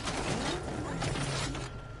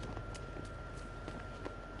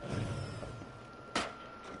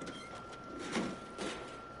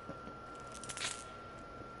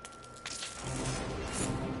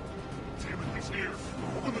 Damn it, he's here!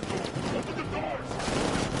 Open the door! Open the doors!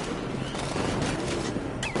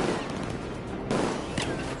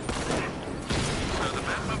 So the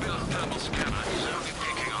Batmobile's thermal scanner is only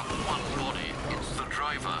picking up one body. It's the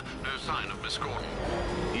driver. No sign of Miss Gordon.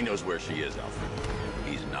 He knows where she is, Alfred.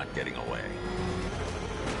 He's not getting away.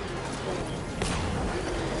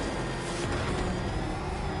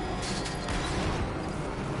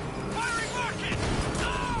 Firing rocket!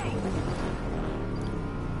 No!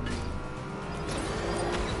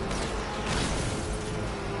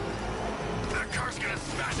 That car's gonna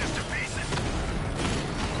smash us to pieces!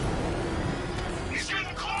 He's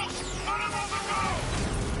getting close! Put him on the road!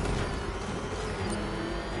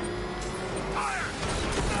 Fire!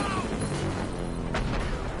 No!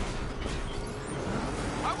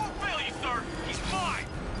 I won't fail you, sir! He's mine!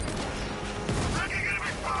 Taking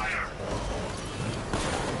enemy fire!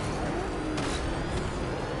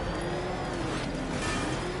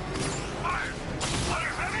 Fire!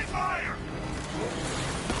 Under heavy fire!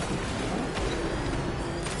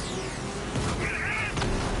 Get hit!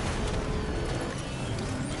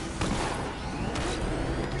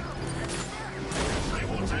 They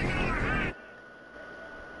will take another hit!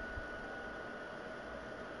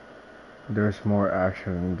 There's more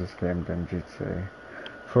action in this game than GTA.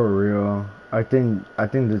 For real. I think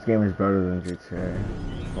this game is better than GTA,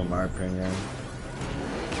 for my opinion.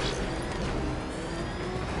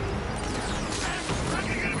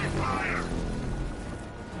 Taking enemy fire!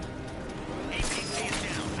 APC is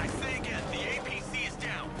down. I say again, the APC is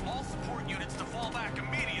down. All support units to fall back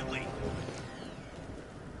immediately.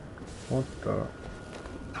 What the?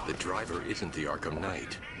 The driver isn't the Arkham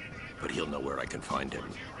Knight, but he'll know where I can find him.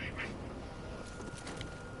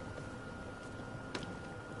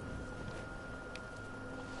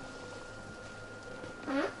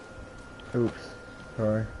 Oops.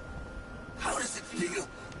 Sorry. How does it feel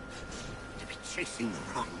to be chasing the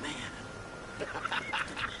wrong man?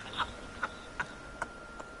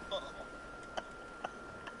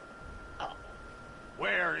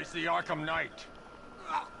 Where is the Arkham Knight?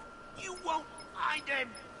 You won't find him!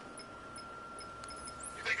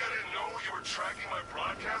 You think I didn't know you were tracking my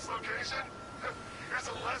broadcast location? Here's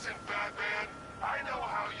a lesson, Batman. I know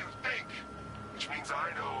how you think, which means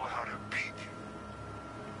I know how to beat you.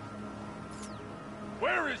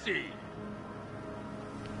 Where is he?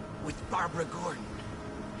 With Barbara Gordon.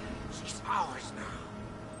 She's ours now.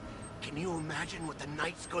 Can you imagine what the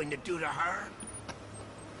Knight's going to do to her?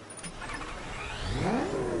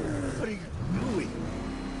 What are you doing?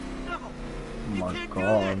 No! Oh You my can't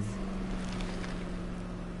god. do this!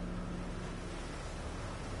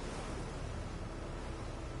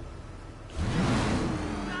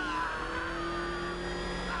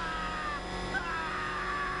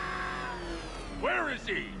 Where is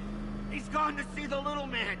he? He's gone to see the little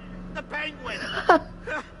man, the Penguin.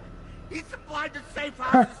 He supplied the safe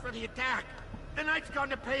houses for the attack. The Knight's gone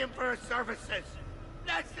to pay him for his services.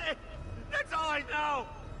 That's it. That's all I know.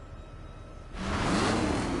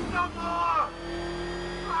 No more.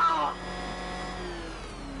 Oh.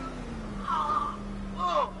 Oh.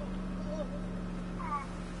 Oh.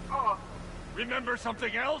 Oh. Remember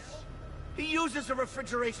something else? He uses a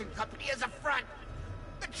refrigeration company as a front.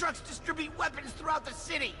 The trucks distribute weapons throughout the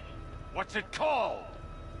city. What's it called?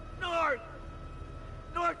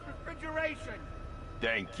 North Refrigeration.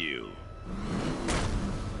 Thank you.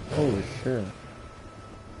 Holy shit.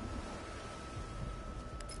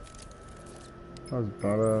 That was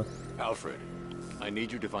badass. Alfred, I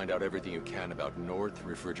need you to find out everything you can about North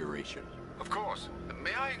Refrigeration. Of course.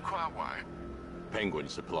 May I inquire why?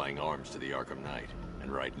 Penguin's supplying arms to the Arkham Knight,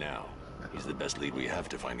 and right now, he's the best lead we have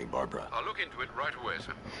to finding Barbara. I'll look into it right away,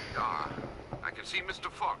 sir. Ah, I can see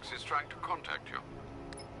Mr. Fox is trying to contact you.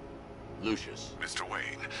 Lucius. Mr.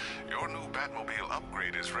 Wayne, your new Batmobile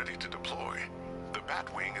upgrade is ready to deploy. The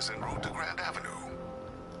Batwing is en route to Grand Avenue.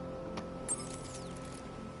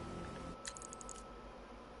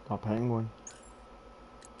 A penguin.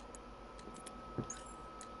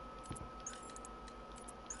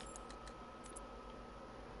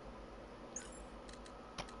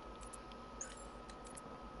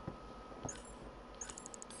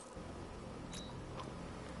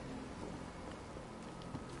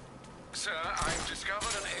 Sir, I've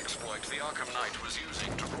discovered an exploit the Arkham Knight was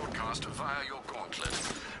using to broadcast via your gauntlet.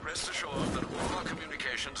 Rest assured that all our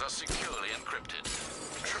communications are securely encrypted.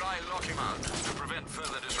 Should I lock him out to prevent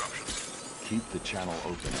further disruptions? Keep the channel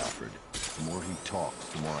open, Alfred. The more he talks,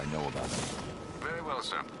 the more I know about him. Very well,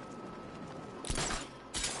 sir.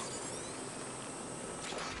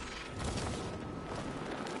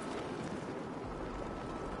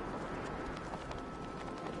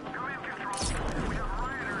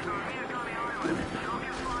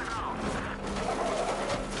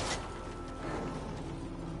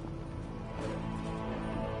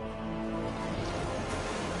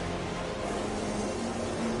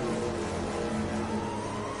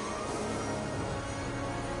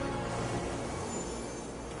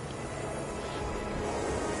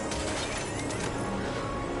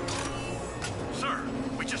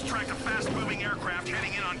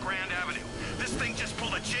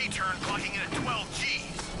 J-turn clocking in at 12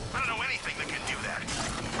 Gs. I don't know anything that can do that.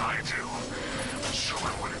 I do. Show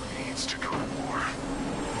her what it means to go to war.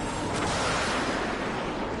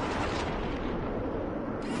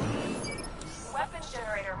 Weapons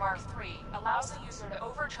Generator Mark III allows the user to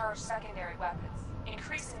overcharge secondary weapons,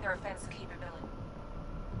 increasing their offensive capability.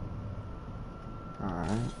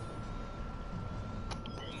 Alright.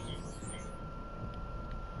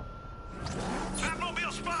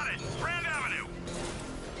 Batmobile spotted! Grand Avenue!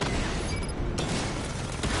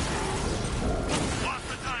 Lost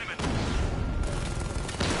the diamond!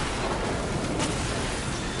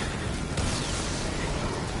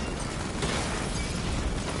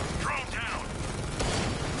 Drone down!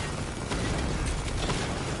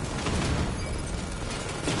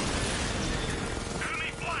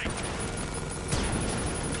 Enemy flank!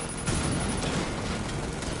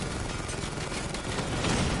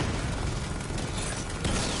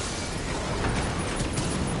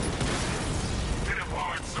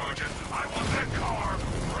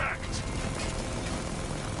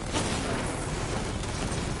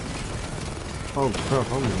 Oh crap,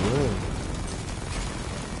 I'm red.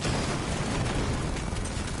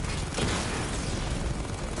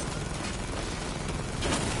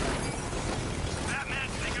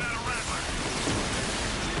 Batman's taking out a rattler.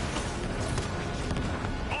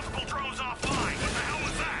 Multiple drones offline. What the hell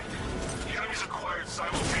was that? The enemy's acquired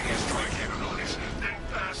simultaneous strike capabilities. Then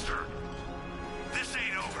faster. This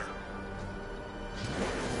ain't over.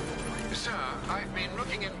 Sir, I've been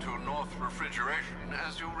looking into North Refrigeration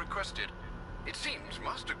as you requested. It seems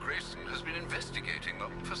Master Grayson has been investigating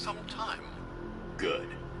them for some time. Good.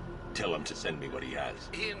 Tell him to send me what he has.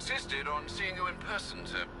 He insisted on seeing you in person,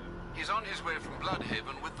 sir. He's on his way from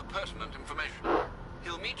Bloodhaven with the pertinent information.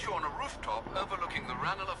 He'll meet you on a rooftop overlooking the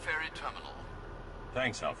Ranelagh Ferry Terminal.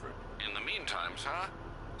 Thanks, Alfred. In the meantime, sir,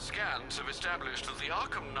 scans have established that the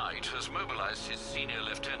Arkham Knight has mobilized his senior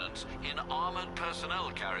lieutenants in armored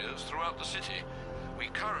personnel carriers throughout the city. We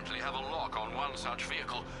currently have a lock on one such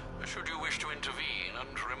vehicle, should you wish to intervene and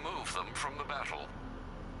remove them from the battle.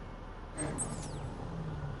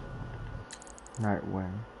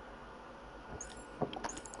 Nightwing.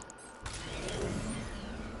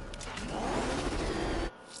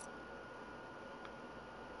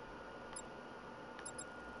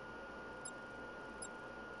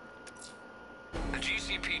 A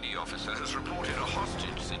GCPD officer has reported a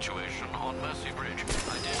hostage situation on Mercy Bridge,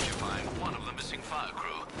 identifying one of the missing fire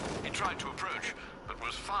crew. He tried to approach, but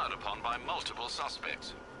was fired upon by multiple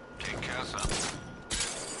suspects. Take care, sir.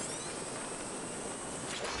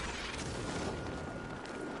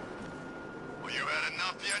 Well, you had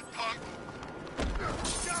enough yet, punk?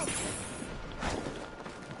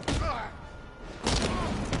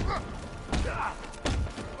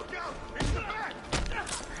 Look out! It's the back!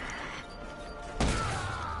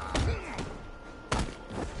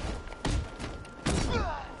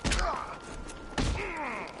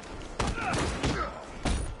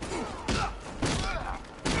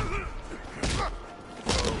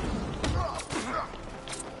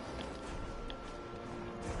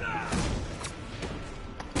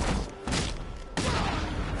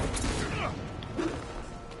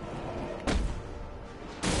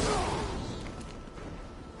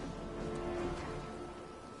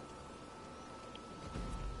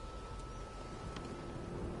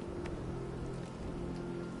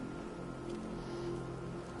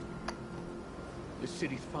 This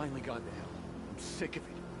city's finally gone to hell. I'm sick of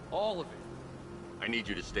it. All of it. I need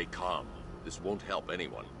you to stay calm. This won't help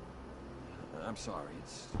anyone. I'm sorry.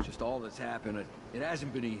 It's just all that's happened. It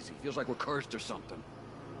hasn't been easy. Feels like we're cursed or something.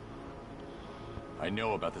 I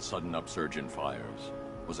know about the sudden upsurge in fires.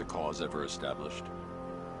 Was a cause ever established?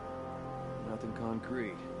 Nothing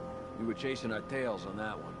concrete. We were chasing our tails on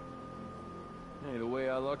that one. Hey, the way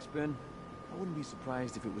our luck's been, I wouldn't be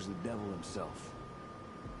surprised if it was the devil himself.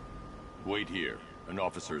 Wait here. An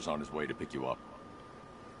officer's on his way to pick you up.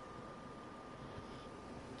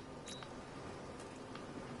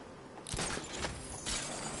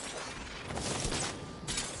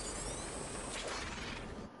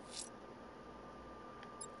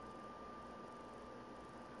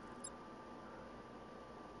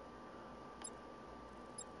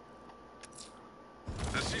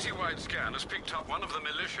 The citywide scan has picked up one of the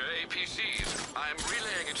militia APCs. I'm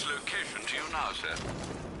relaying its location to you now, sir.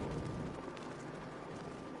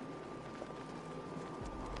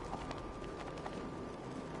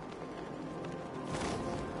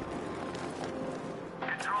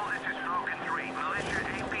 Control, this is Falcon 3. Militia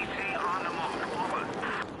APC on the move. Over.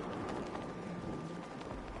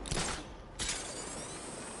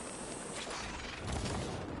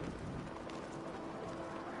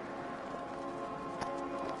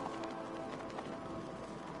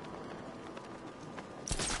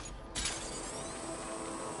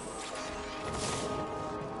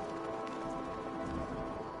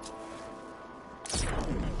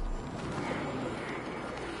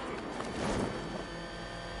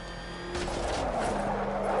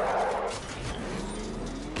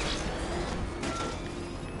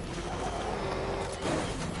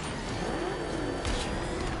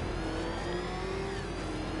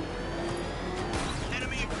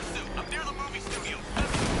 Enemy in pursuit. Up near the movie studio.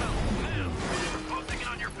 Now. Posting in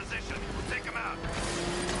on your position. We'll take him out.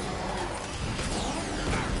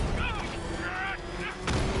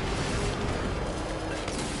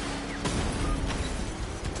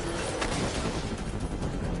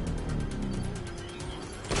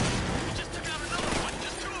 We just took out another one.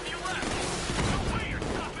 Just 2 of you left. No way you're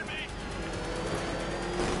stopping me.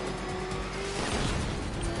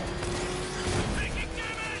 Taking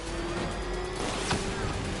damage.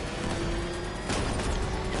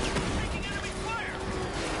 Taking enemy fire.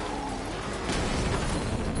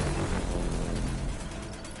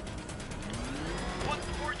 One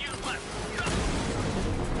support unit left.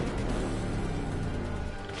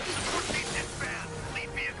 Support team disband. Lead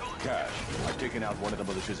vehicle. Cash, I've taken out one of the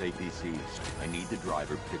militia's APCs. I need the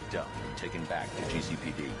driver picked up and taken back to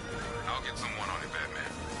GCPD. I'll get someone on it,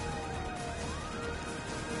 Batman.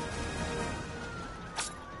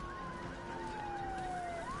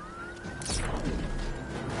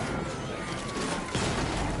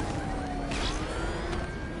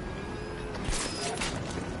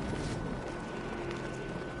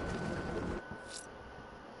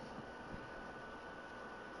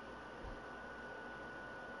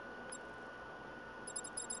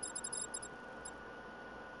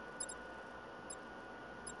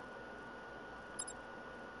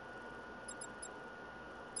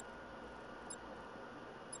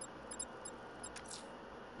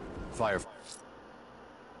 Fireflies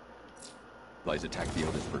attacked the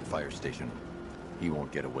Otisburg fire station. He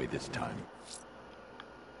won't get away this time.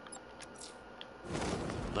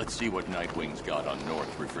 Let's see what Nightwing's got on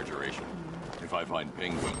North Refrigeration. If I find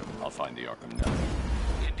Penguin, I'll find the Arkham Knight.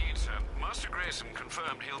 Indeed, sir. Master Grayson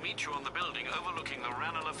confirmed he'll meet you on the building overlooking the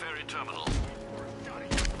Ranelagh Ferry Terminal.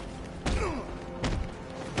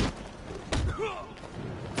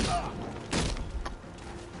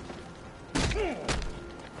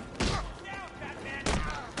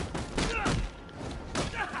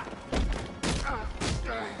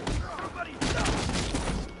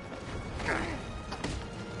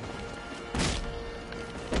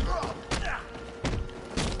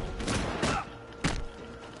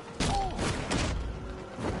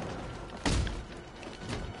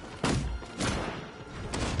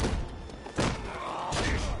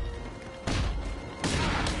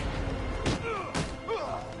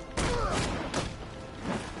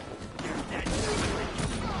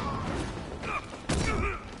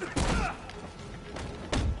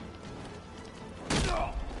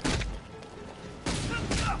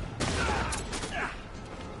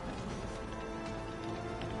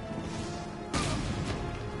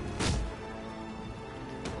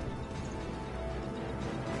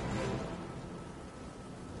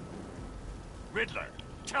 Riddler,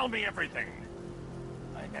 tell me everything.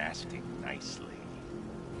 I'm asking nicely.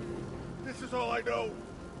 This is all I know.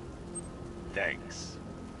 Thanks.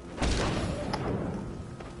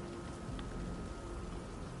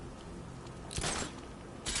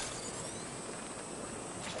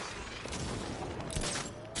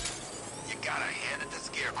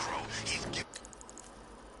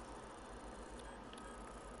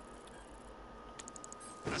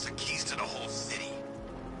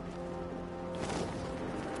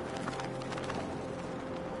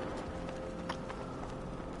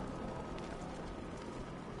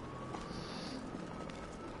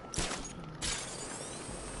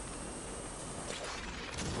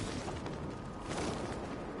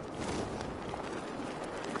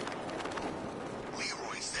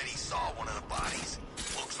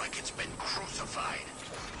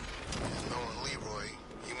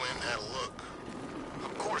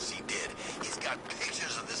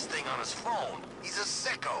 pictures of this thing on his phone. He's a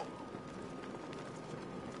sicko.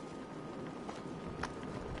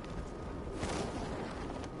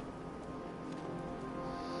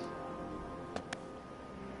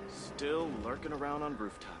 Still lurking around on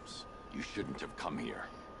rooftops. You shouldn't have come here.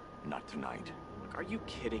 Not tonight. Look, are you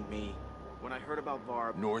kidding me? When I heard about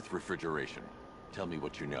Barb... North Refrigeration. Tell me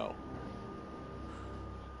what you know.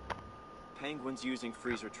 Penguin's using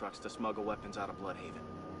freezer trucks to smuggle weapons out of Bloodhaven.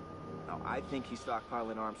 Now, I think he's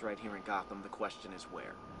stockpiling arms right here in Gotham. The question is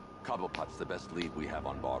where. Cobblepot's the best lead we have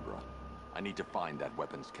on Barbara. I need to find that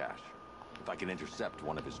weapons cache. If I can intercept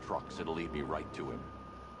one of his trucks, it'll lead me right to him.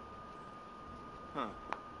 Huh.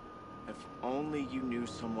 If only you knew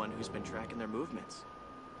someone who's been tracking their movements.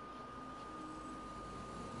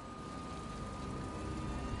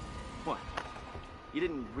 What? You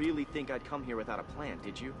didn't really think I'd come here without a plan,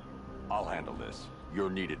 did you? I'll handle this. You're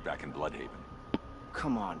needed back in Bloodhaven.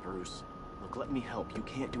 Come on, Bruce. Look, let me help. You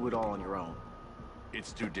can't do it all on your own.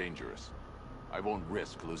 It's too dangerous. I won't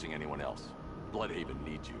risk losing anyone else. Bloodhaven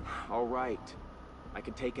needs you. All right. I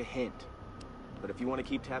could take a hint. But if you want to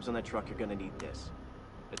keep tabs on that truck, you're gonna need this.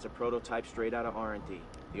 It's a prototype straight out of R&D.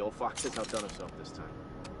 The old fox has outdone himself this time.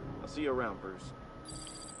 I'll see you around, Bruce.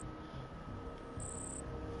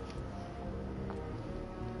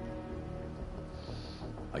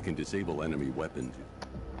 I can disable enemy weapons.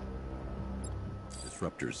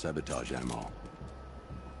 Disruptor sabotage ammo.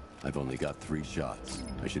 I've only got 3 shots.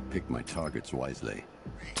 I should pick my targets wisely.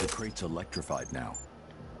 The crate's electrified now.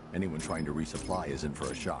 Anyone trying to resupply is in for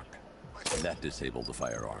a shock. That disabled the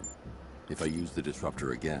firearm. If I use the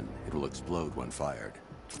disruptor again, it will explode when fired,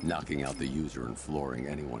 knocking out the user and flooring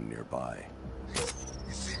anyone nearby.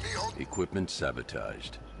 Equipment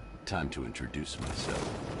sabotaged. Time to introduce myself.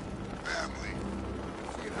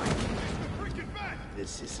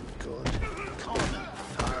 This isn't good. Common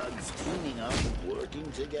thugs teaming up and working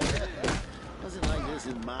together. Wasn't like this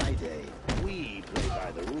in my day. We play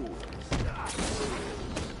by the rules.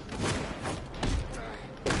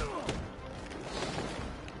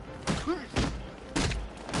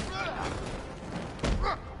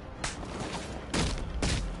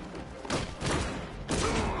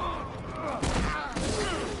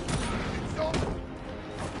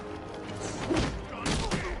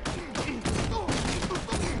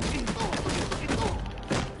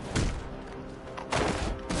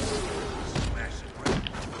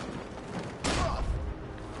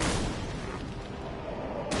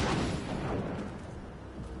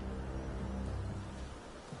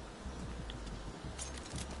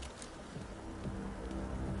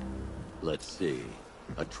 Let's see.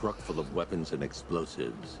 A truck full of weapons and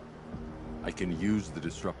explosives. I can use the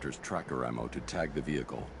disruptor's tracker ammo to tag the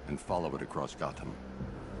vehicle and follow it across Gotham.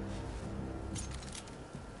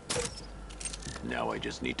 Now I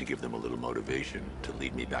just need to give them a little motivation to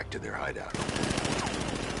lead me back to their hideout.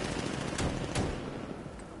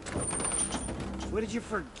 What did you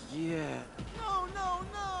forget? No, no,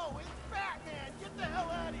 no! It's Batman! Get the hell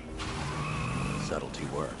out of here! Subtlety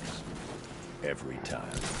works. Every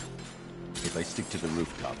time. If I stick to the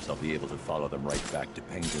rooftops, I'll be able to follow them right back to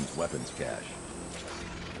Penguin's weapons cache.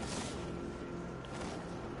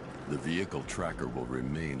 The vehicle tracker will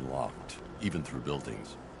remain locked, even through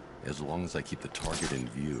buildings, as long as I keep the target in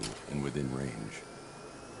view and within range.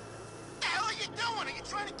 What the hell are you doing? Are you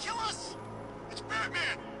trying to kill us? It's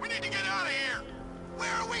Batman! We need to get out of here!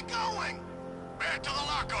 Where are we going? Back to the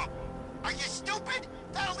lockup! Are you stupid?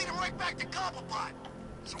 That'll lead him right back to Cobblepot!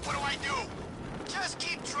 So what do I do? Just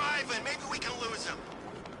keep driving. Maybe we can lose him.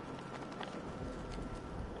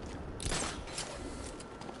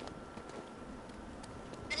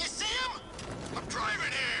 Can you see him? I'm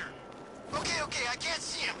driving here. Okay, I can't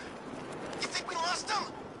see him. You think we lost him?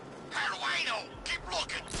 How do I know? Keep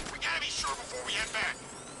looking. We gotta be sure before we head back.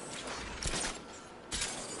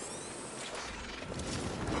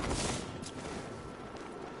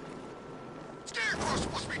 Scarecrow's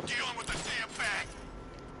supposed to be dealing with the damn bag.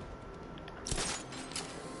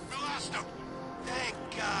 We lost him. Thank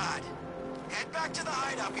God. Head back to the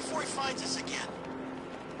hideout before he finds us again.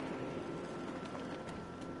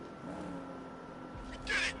 We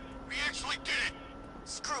did it! We actually did it!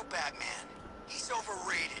 Screw Batman. He's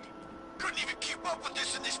overrated. Couldn't even keep up with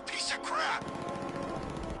this in this piece of crap!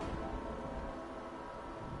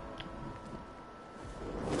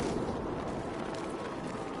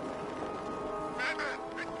 Batman!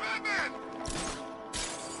 It's Batman!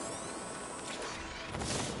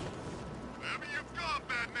 Wherever you've gone,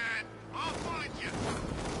 Batman, I'll find you!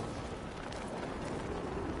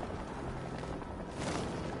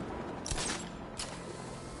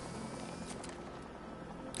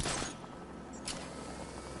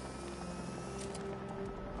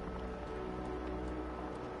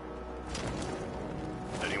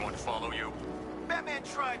 follow you. Batman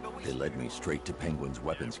tried, but we... They led me straight to Penguin's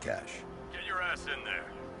weapons cache. Get your ass in there.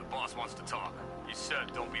 The boss wants to talk. He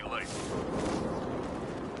said don't be late.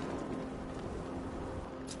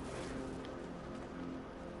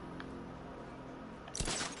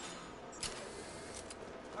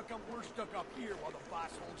 How come we're stuck up here while the boss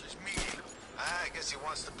holds his meeting? I guess he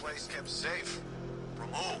wants the place kept safe.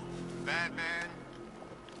 From who? Batman?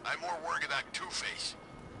 I'm more worried about Two-Face.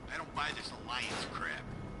 I don't buy this alliance crap.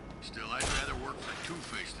 Still, I'd rather work for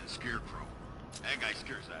Two-Face than Scarecrow. That guy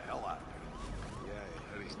scares the hell out of me. Yeah,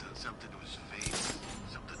 I heard he's done something to his face.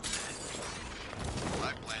 Something bad.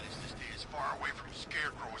 My plan is to stay as far away from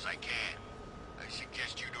Scarecrow as I can. I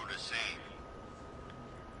suggest you do the same.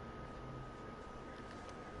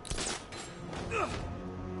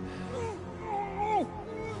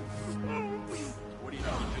 What are you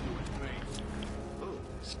going to do with face?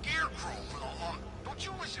 Scarecrow for the law. Don't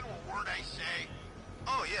you listen to a word I say?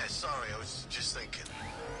 Oh, yeah, sorry. I was just thinking.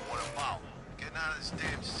 What about getting out of this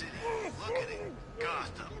damn city? Look at it.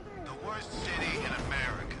 Gotham. The worst city in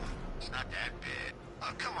America. It's not that bad.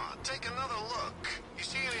 Oh, come on. Take another look. You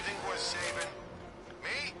see anything worth saving?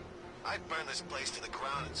 Me? I'd burn this place to the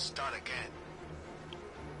ground and start again.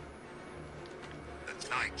 The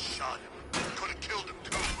Knight shot him. Could have killed him,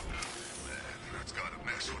 too. Man, that's gotta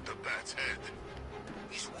mess with the Bat's head.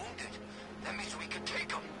 He's wounded. That means we can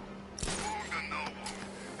take him. Wound or no wound,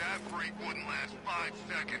 that freak wouldn't last 5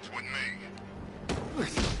 seconds with me.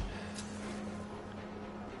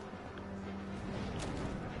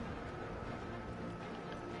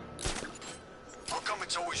 How come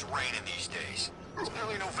it's always raining these days? It's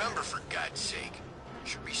nearly November, for God's sake.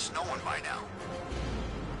 Should be snowing by now.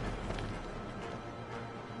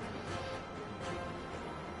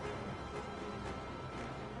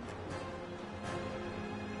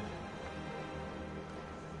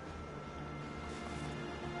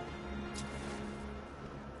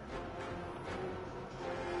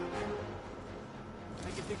 I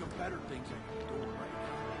can think of better things I can be doing right now.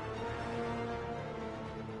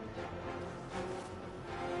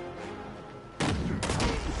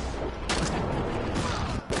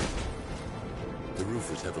 The roof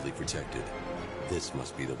was heavily protected. This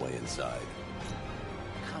must be the way inside.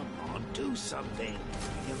 Come on, do something.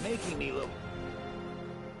 You're making me look...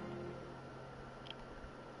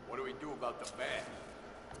 What do we do about the Bat?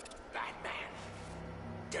 Batman.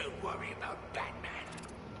 Don't worry about Batman.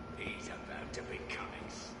 He's about to become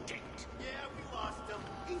extinct. Yeah, we lost him.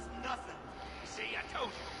 He's nothing. See, I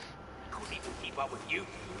told you. Couldn't even keep up with you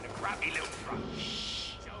in a crappy little truck.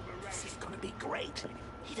 Shh. This is gonna be great.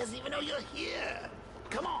 He doesn't even know you're here.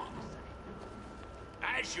 Come on.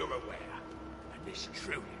 As you're aware, and this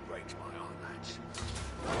truly breaks my heart, lads.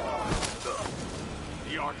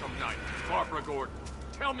 The Arkham Knight, Barbara Gordon.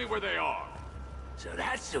 Tell me where they are. So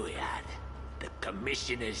that's who we had. The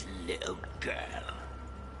Commissioner's little girl.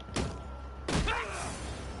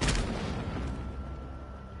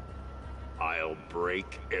 I'll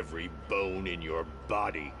break every bone in your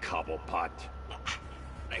body, Cobblepot.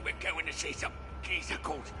 They were going to see some geezer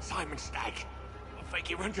called Simon Stagg. I think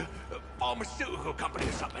he runs a pharmaceutical company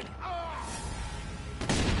or something.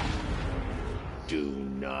 Do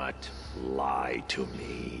not lie to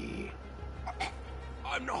me.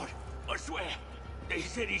 I'm not. I swear. They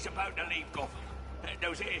said he's about to leave Gotham.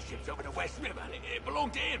 Those airships over the West River, it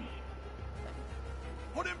belonged to him.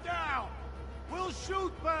 Put him down! We'll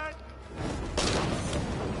shoot, Bat!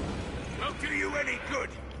 Won't do you any good.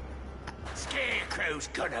 Scarecrow's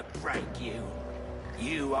gonna break you.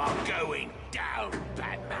 You are going down,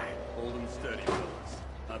 Batman. Hold him steady, fellas.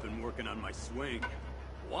 I've been working on my swing.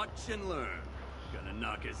 Watch and learn. Gonna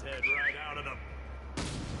knock his head right out of the...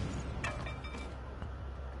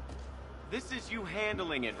 This is you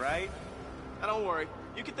handling it, right? Now, don't worry.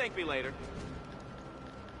 You can thank me later.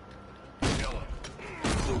 Kill him.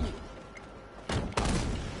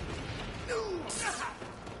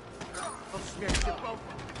 I'll smash you both.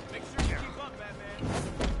 Make sure you keep up, Batman.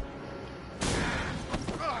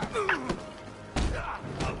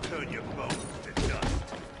 I'll turn you both to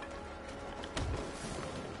dust.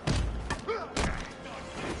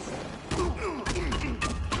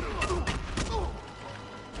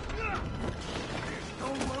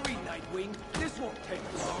 Don't worry, Nightwing. This won't take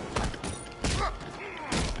long.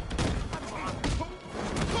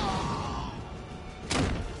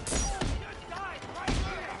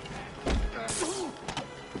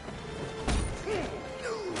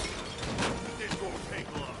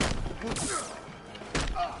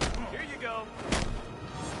 Here you go.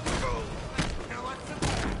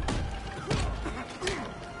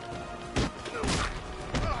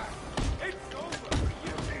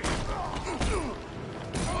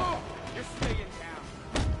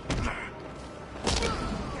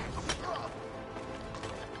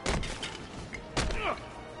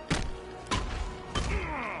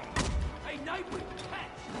 night with catch!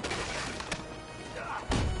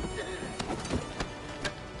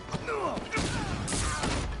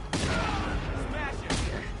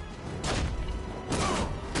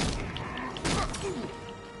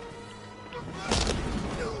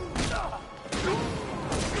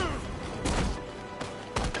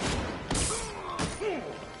 Smash it!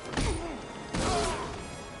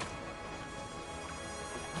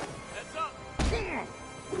 Heads up!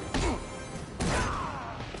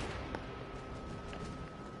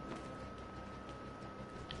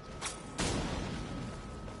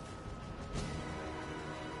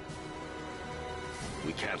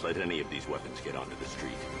 We can't let any of these weapons get onto the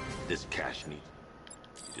street. This cache needs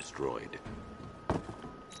to be destroyed.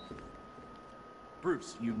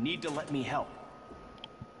 Bruce, you need to let me help.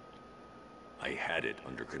 I had it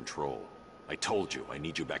under control. I told you, I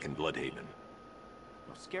need you back in Bloodhaven.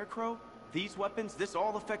 No, Scarecrow, these weapons, this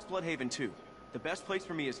all affects Bloodhaven too. The best place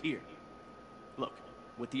for me is here. Look,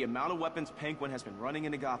 with the amount of weapons Penguin has been running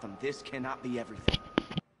into Gotham, this cannot be everything.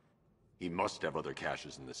 He must have other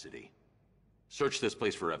caches in the city. Search this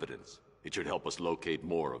place for evidence. It should help us locate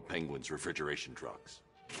more of Penguin's refrigeration trucks.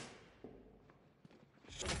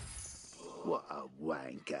 What a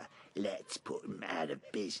wanker. Let's put him out of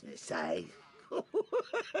business, eh?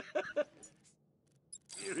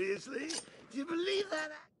 Seriously? Do you believe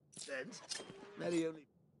that accent? That he only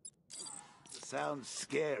sounds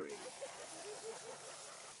scary.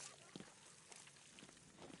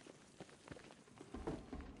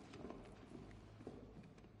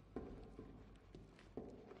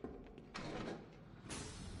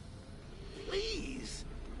 Please,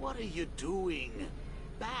 what are you doing?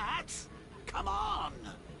 Bats? Come on!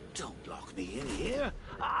 Don't lock me in here.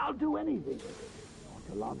 I'll do anything. Want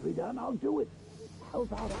the laundry done? I'll do it.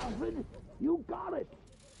 Help out, Alfred. You got it.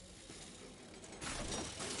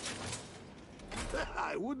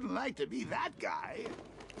 I wouldn't like to be that guy.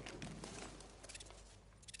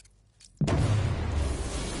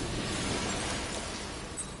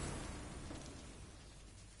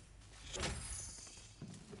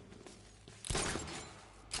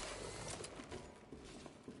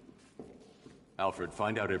 Alfred,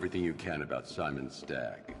 find out everything you can about Simon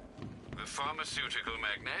Stagg. The pharmaceutical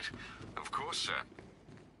magnate? Of course, sir.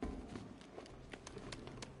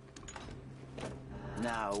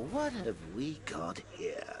 Now, what have we got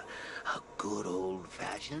here? A good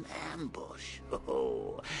old-fashioned ambush.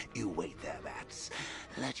 Oh, you wait there, Bats.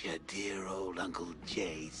 Let your dear old Uncle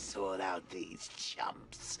Jay sort out these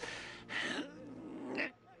chumps.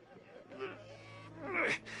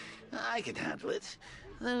 I can handle it,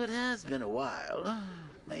 though it has been a while.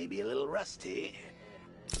 Maybe a little rusty.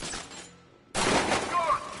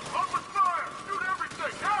 Guard! Open fire! Shoot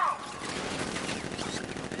everything! Now!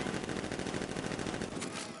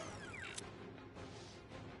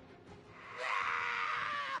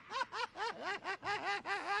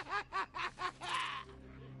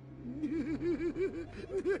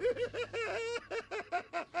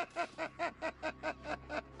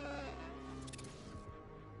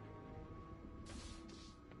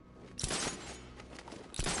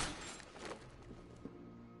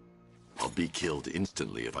 I'll be killed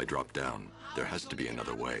instantly if I drop down. There has to be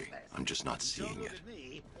another way. I'm just not seeing it.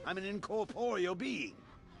 I'm an incorporeal being.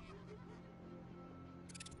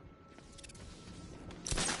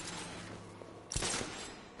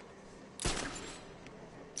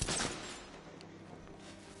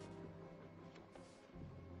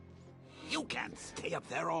 You can't stay up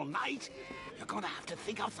there all night. You're gonna have to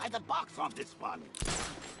think outside the box on this one.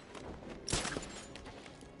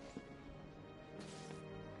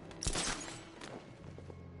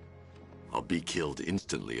 I'll be killed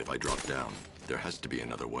instantly if I drop down. There has to be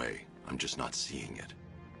another way. I'm just not seeing it.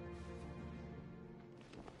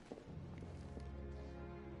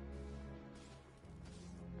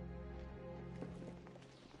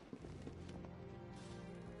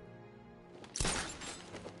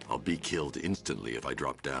 I'll be killed instantly if I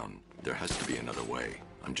drop down. There has to be another way.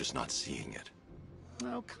 I'm just not seeing it.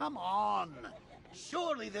 Oh, come on.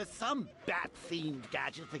 Surely there's some bat-themed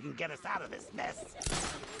gadget that can get us out of this mess.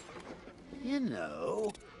 You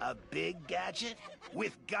know, a big gadget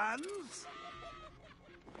with guns?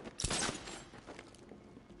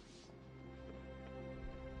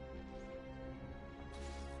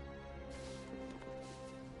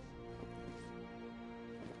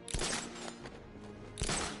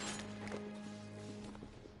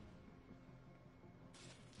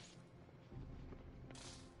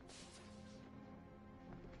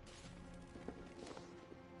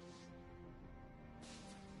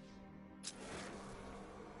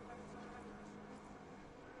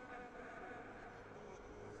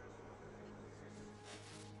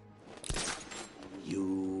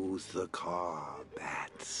 the car,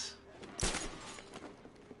 Bats.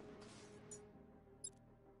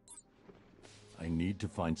 I need to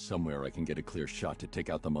find somewhere I can get a clear shot to take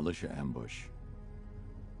out the militia ambush.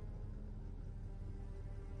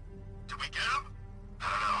 Did we get him? I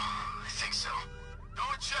don't know. I think so. Go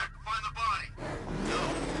and check. Find the body. No.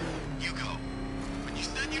 You go. But you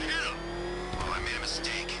said you'd hit him. Oh, I made a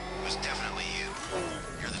mistake. It was definitely you.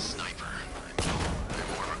 You're the sniper. I'm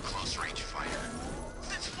more of a close-range fighter.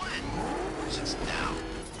 Since when? Since now.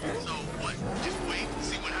 So what? Just wait and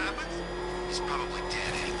see what happens? He's probably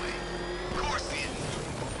dead anyway. Of course he is.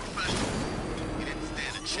 Professional. He didn't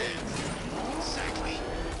stand a chance. Exactly.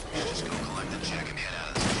 You should just go collect the check and head out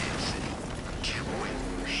of this damn city. Can't wait.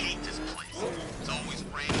 I hate this place. It's always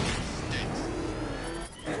raining and it stinks.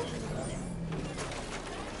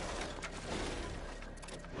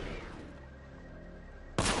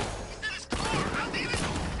 He's in his car! How's he even...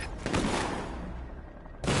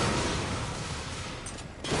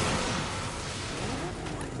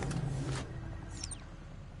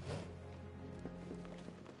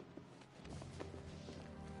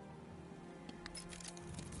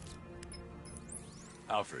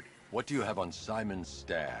 Alfred, what do you have on Simon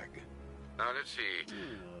Stagg? Now, let's see.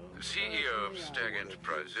 The CEO of Stagg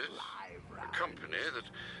Enterprises, a company that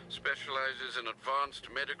specializes in advanced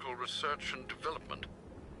medical research and development.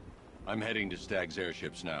 I'm heading to Stagg's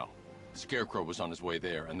airships now. Scarecrow was on his way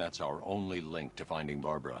there, and that's our only link to finding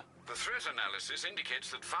Barbara. The threat analysis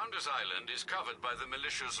indicates that Founders Island is covered by the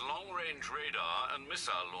militia's long-range radar and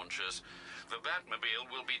missile launchers. The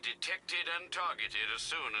Batmobile will be detected and targeted as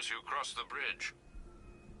soon as you cross the bridge.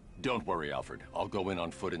 Don't worry, Alfred. I'll go in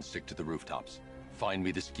on foot and stick to the rooftops. Find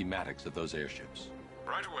me the schematics of those airships.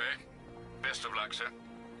 Right away. Best of luck, sir.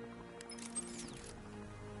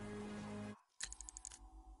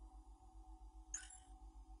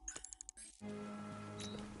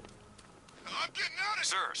 I'm getting out of here!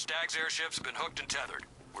 Sir, Stagg's airships have been hooked and tethered.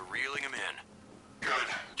 We're reeling him in. Good.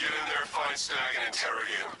 Get in there, find Stagg, and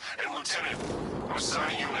interrogate him. And Lieutenant, I'm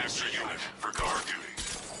assigning you an extra unit for guard duty.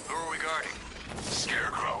 Who are we guarding?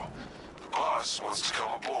 Scarecrow. The boss wants to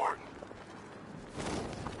come aboard.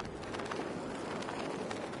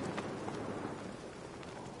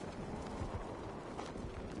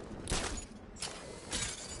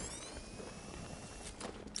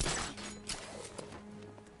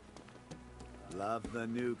 Love the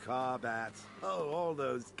new car, Bats. Oh, all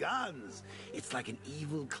those guns. It's like an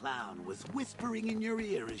evil clown was whispering in your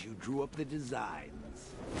ear as you drew up the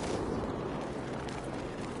designs.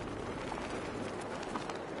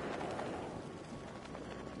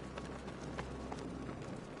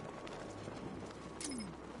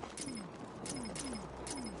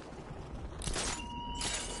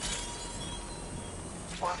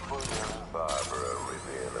 What will young Barbara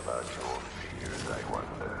reveal about your fears, I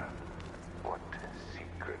wonder? What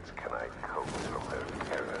secrets can I coax from her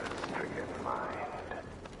terror-stricken mind?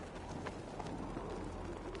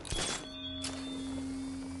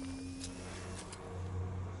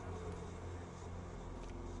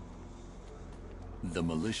 The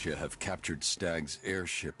militia have captured Stagg's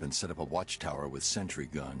airship and set up a watchtower with sentry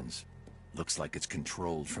guns. Looks like it's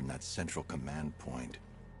controlled from that central command point.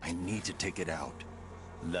 I need to take it out.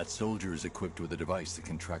 That soldier is equipped with a device that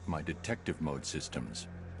can track my detective mode systems.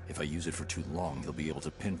 If I use it for too long, he'll be able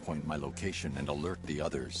to pinpoint my location and alert the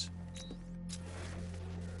others.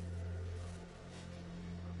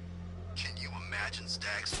 Can you imagine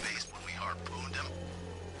Stagg's face when we harpooned him?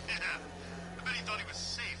 Yeah, I bet he thought he was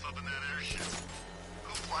safe up in that airship.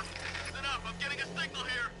 What? Listen up, I'm getting a signal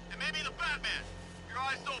here. It may be the Batman. Your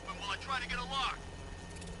eyes open while I try to get a lock.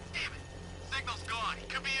 Damn it. Signal's gone. He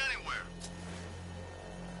could be anywhere.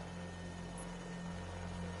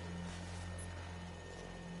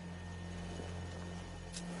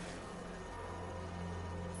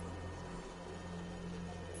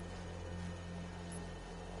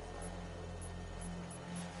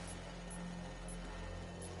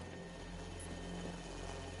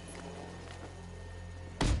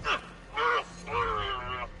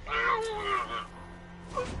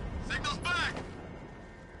 Signal's back!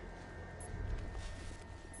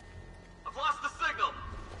 I've lost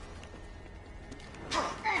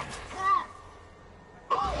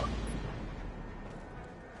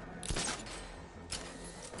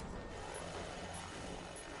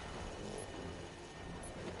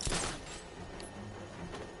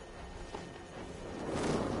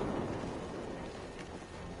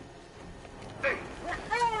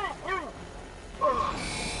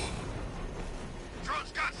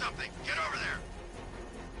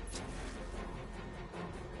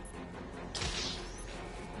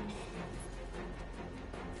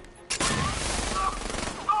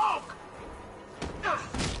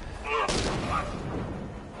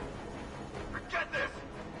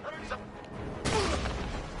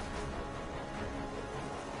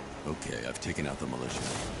taken out the militia.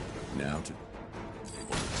 Now to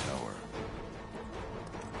the tower.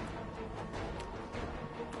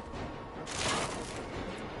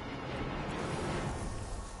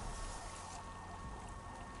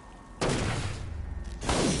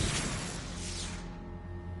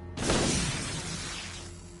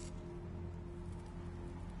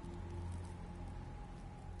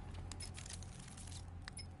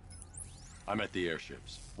 I'm at the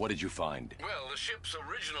airships. What did you find? Well, the ship's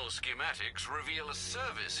original schematics reveal a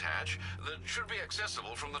service hatch that should be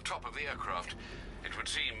accessible from the top of the aircraft. It would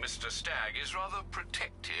seem Mr. Stagg is rather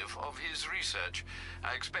protective of his research.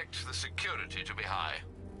 I expect the security to be high.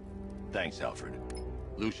 Thanks, Alfred.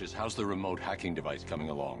 Lucius, how's the remote hacking device coming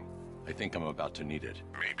along? I think I'm about to need it.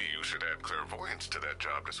 Maybe you should add clairvoyance to that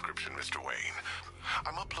job description, Mr. Wayne.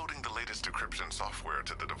 I'm uploading the latest decryption software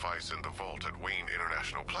to the device in the vault at Wayne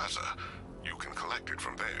International Plaza. You can collect it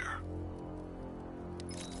from there.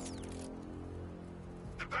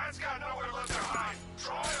 The bat's got nowhere left to hide.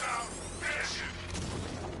 Draw it out. Finish it.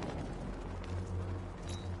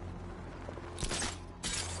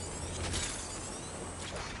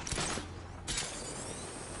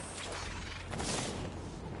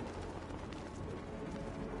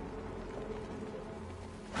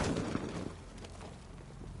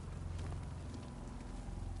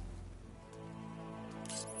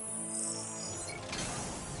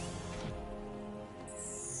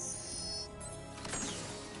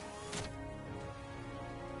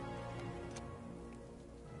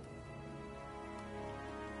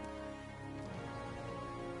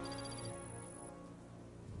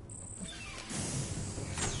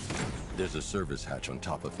 There's a service hatch on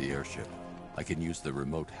top of the airship. I can use the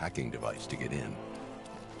remote hacking device to get in.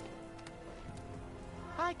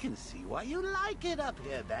 I can see why you like it up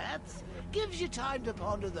here, Bats. Gives you time to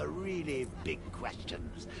ponder the really big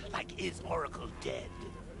questions, like is Oracle dead?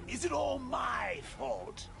 Is it all my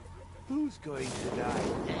fault? Who's going to die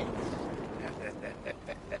next?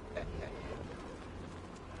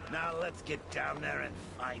 Now let's get down there and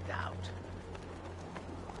find out.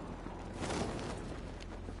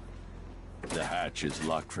 The hatch is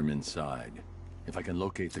locked from inside. If I can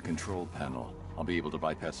locate the control panel, I'll be able to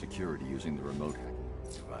bypass security using the remote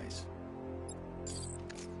hacking device.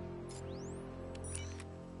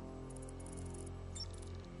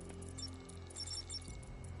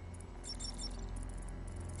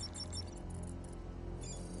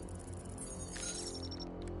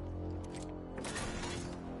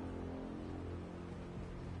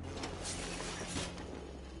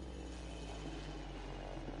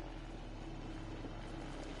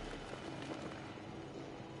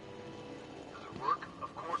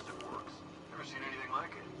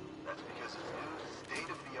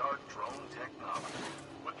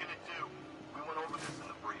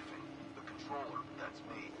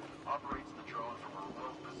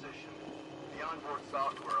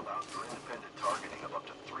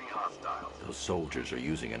 Those soldiers are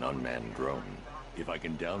using an unmanned drone. If I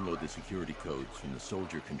can download the security codes from the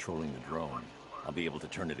soldier controlling the drone, I'll be able to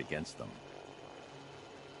turn it against them.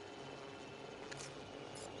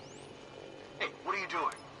 Hey, what are you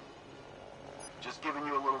doing? Just giving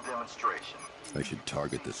you a little demonstration. I should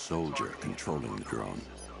target the soldier controlling the drone.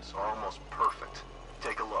 It's almost perfect.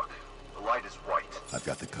 Take a look. The light is white. I've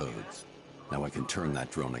got the codes. Now I can turn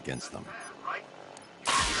that drone against them. Right?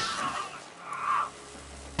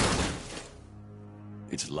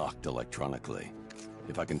 It's locked electronically.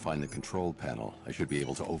 If I can find the control panel, I should be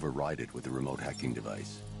able to override it with the remote hacking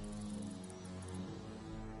device.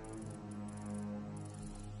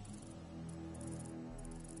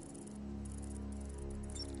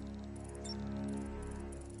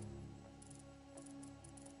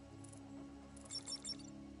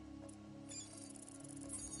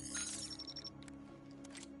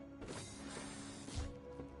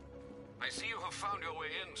 I see you have found your way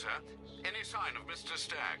in, sir. Any sign of Mr.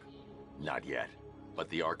 Stagg? Not yet. But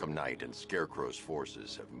the Arkham Knight and Scarecrow's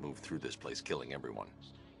forces have moved through this place, killing everyone.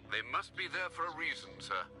 They must be there for a reason,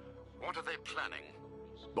 sir. What are they planning?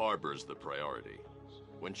 Barbara's the priority.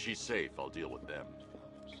 When she's safe, I'll deal with them.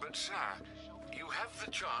 But, sir, you have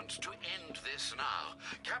the chance to end this now.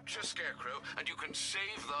 Capture Scarecrow, and you can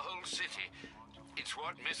save the whole city. It's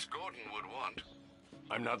what Miss Gordon would want.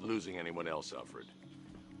 I'm not losing anyone else, Alfred.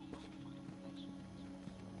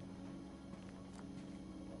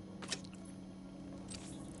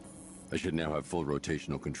 I should now have full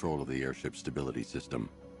rotational control of the airship's stability system.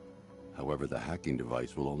 However, the hacking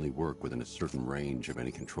device will only work within a certain range of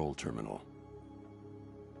any control terminal.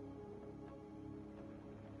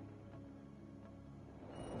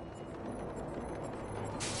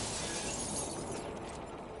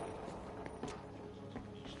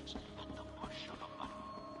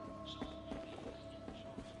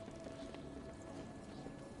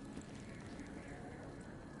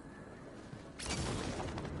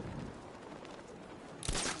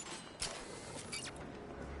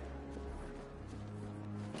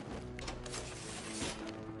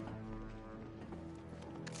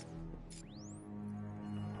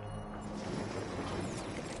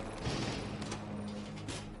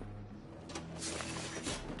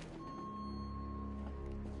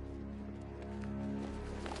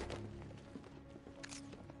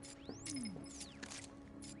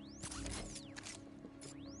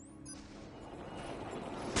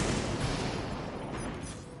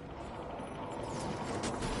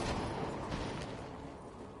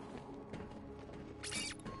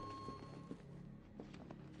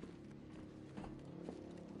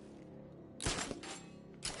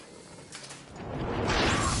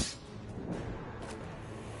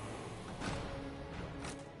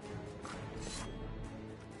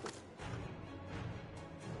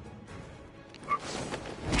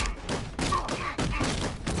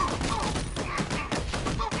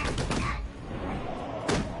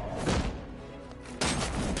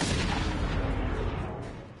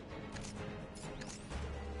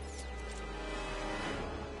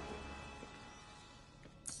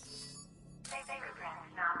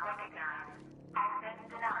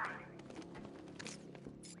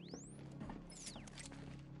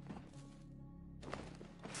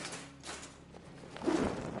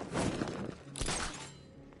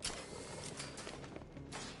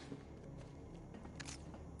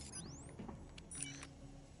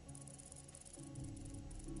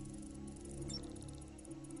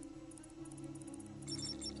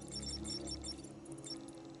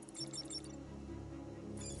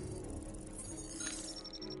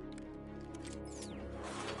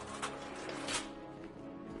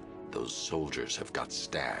 Those soldiers have got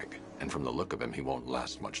Stag, and from the look of him, he won't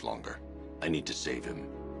last much longer. I need to save him.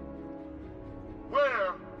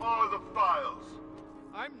 Where are the files?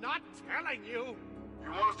 I'm not telling you.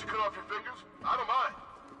 You want us to cut off your fingers? I don't mind.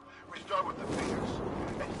 We start with the fingers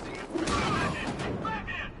and see if... Back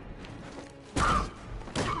in!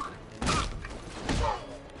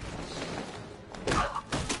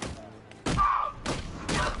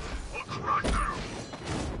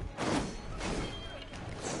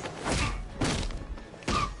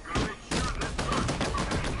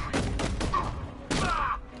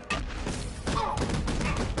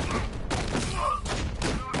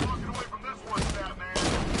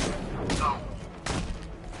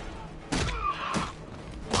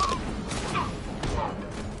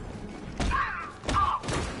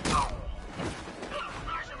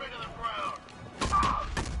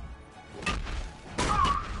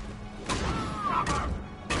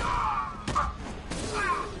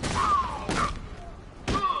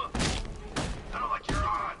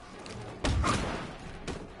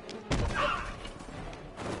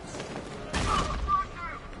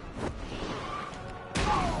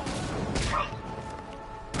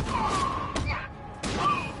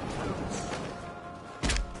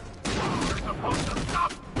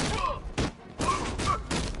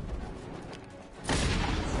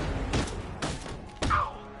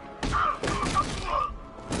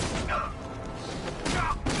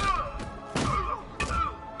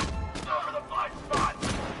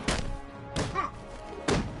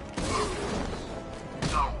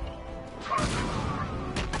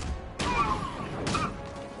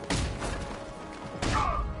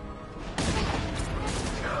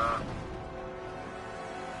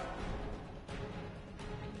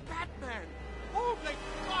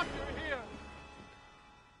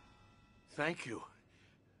 Thank you.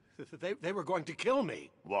 They were going to kill me.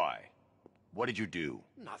 Why? What did you do?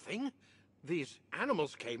 Nothing. These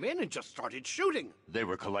animals came in and just started shooting. They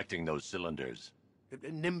were collecting those cylinders.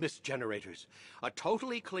 Nimbus generators. A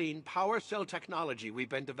totally clean power cell technology we've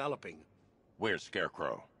been developing. Where's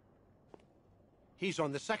Scarecrow? He's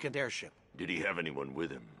on the second airship. Did he have anyone with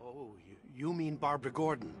him? Oh, you mean Barbara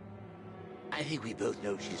Gordon? I think we both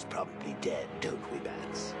know she's probably dead, don't we,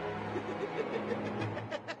 Bats?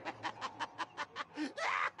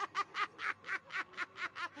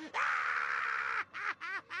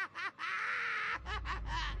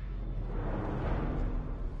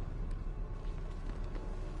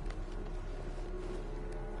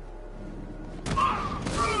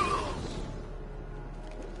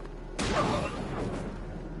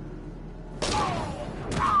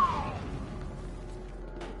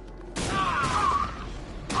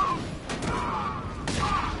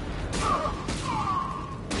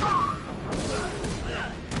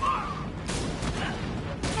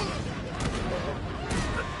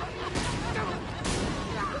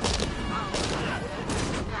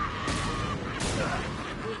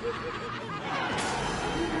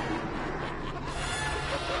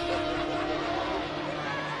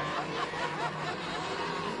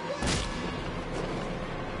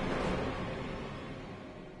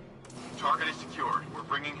 Target is secured. We're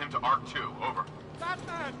bringing him to Arc 2. Over.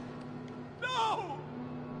 Batman! No!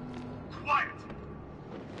 Quiet!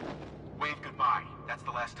 Wave goodbye. That's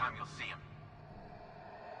the last time you'll see him.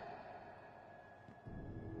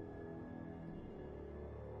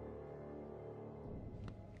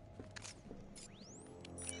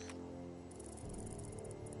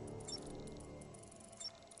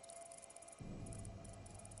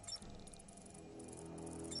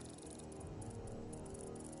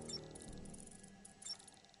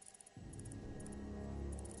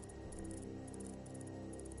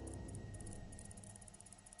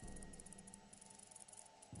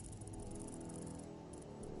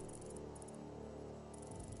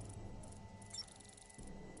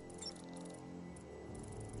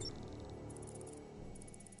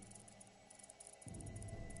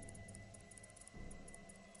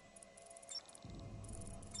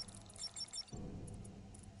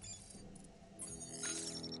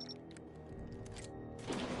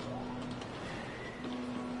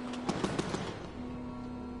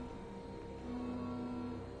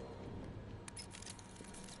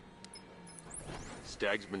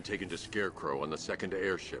 Stag's been taken to Scarecrow on the second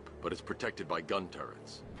airship, but it's protected by gun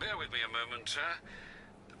turrets. Bear with me a moment, sir.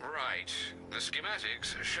 Right. The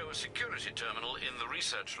schematics show a security terminal in the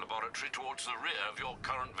research laboratory towards the rear of your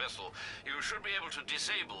current vessel. You should be able to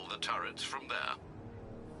disable the turrets from there.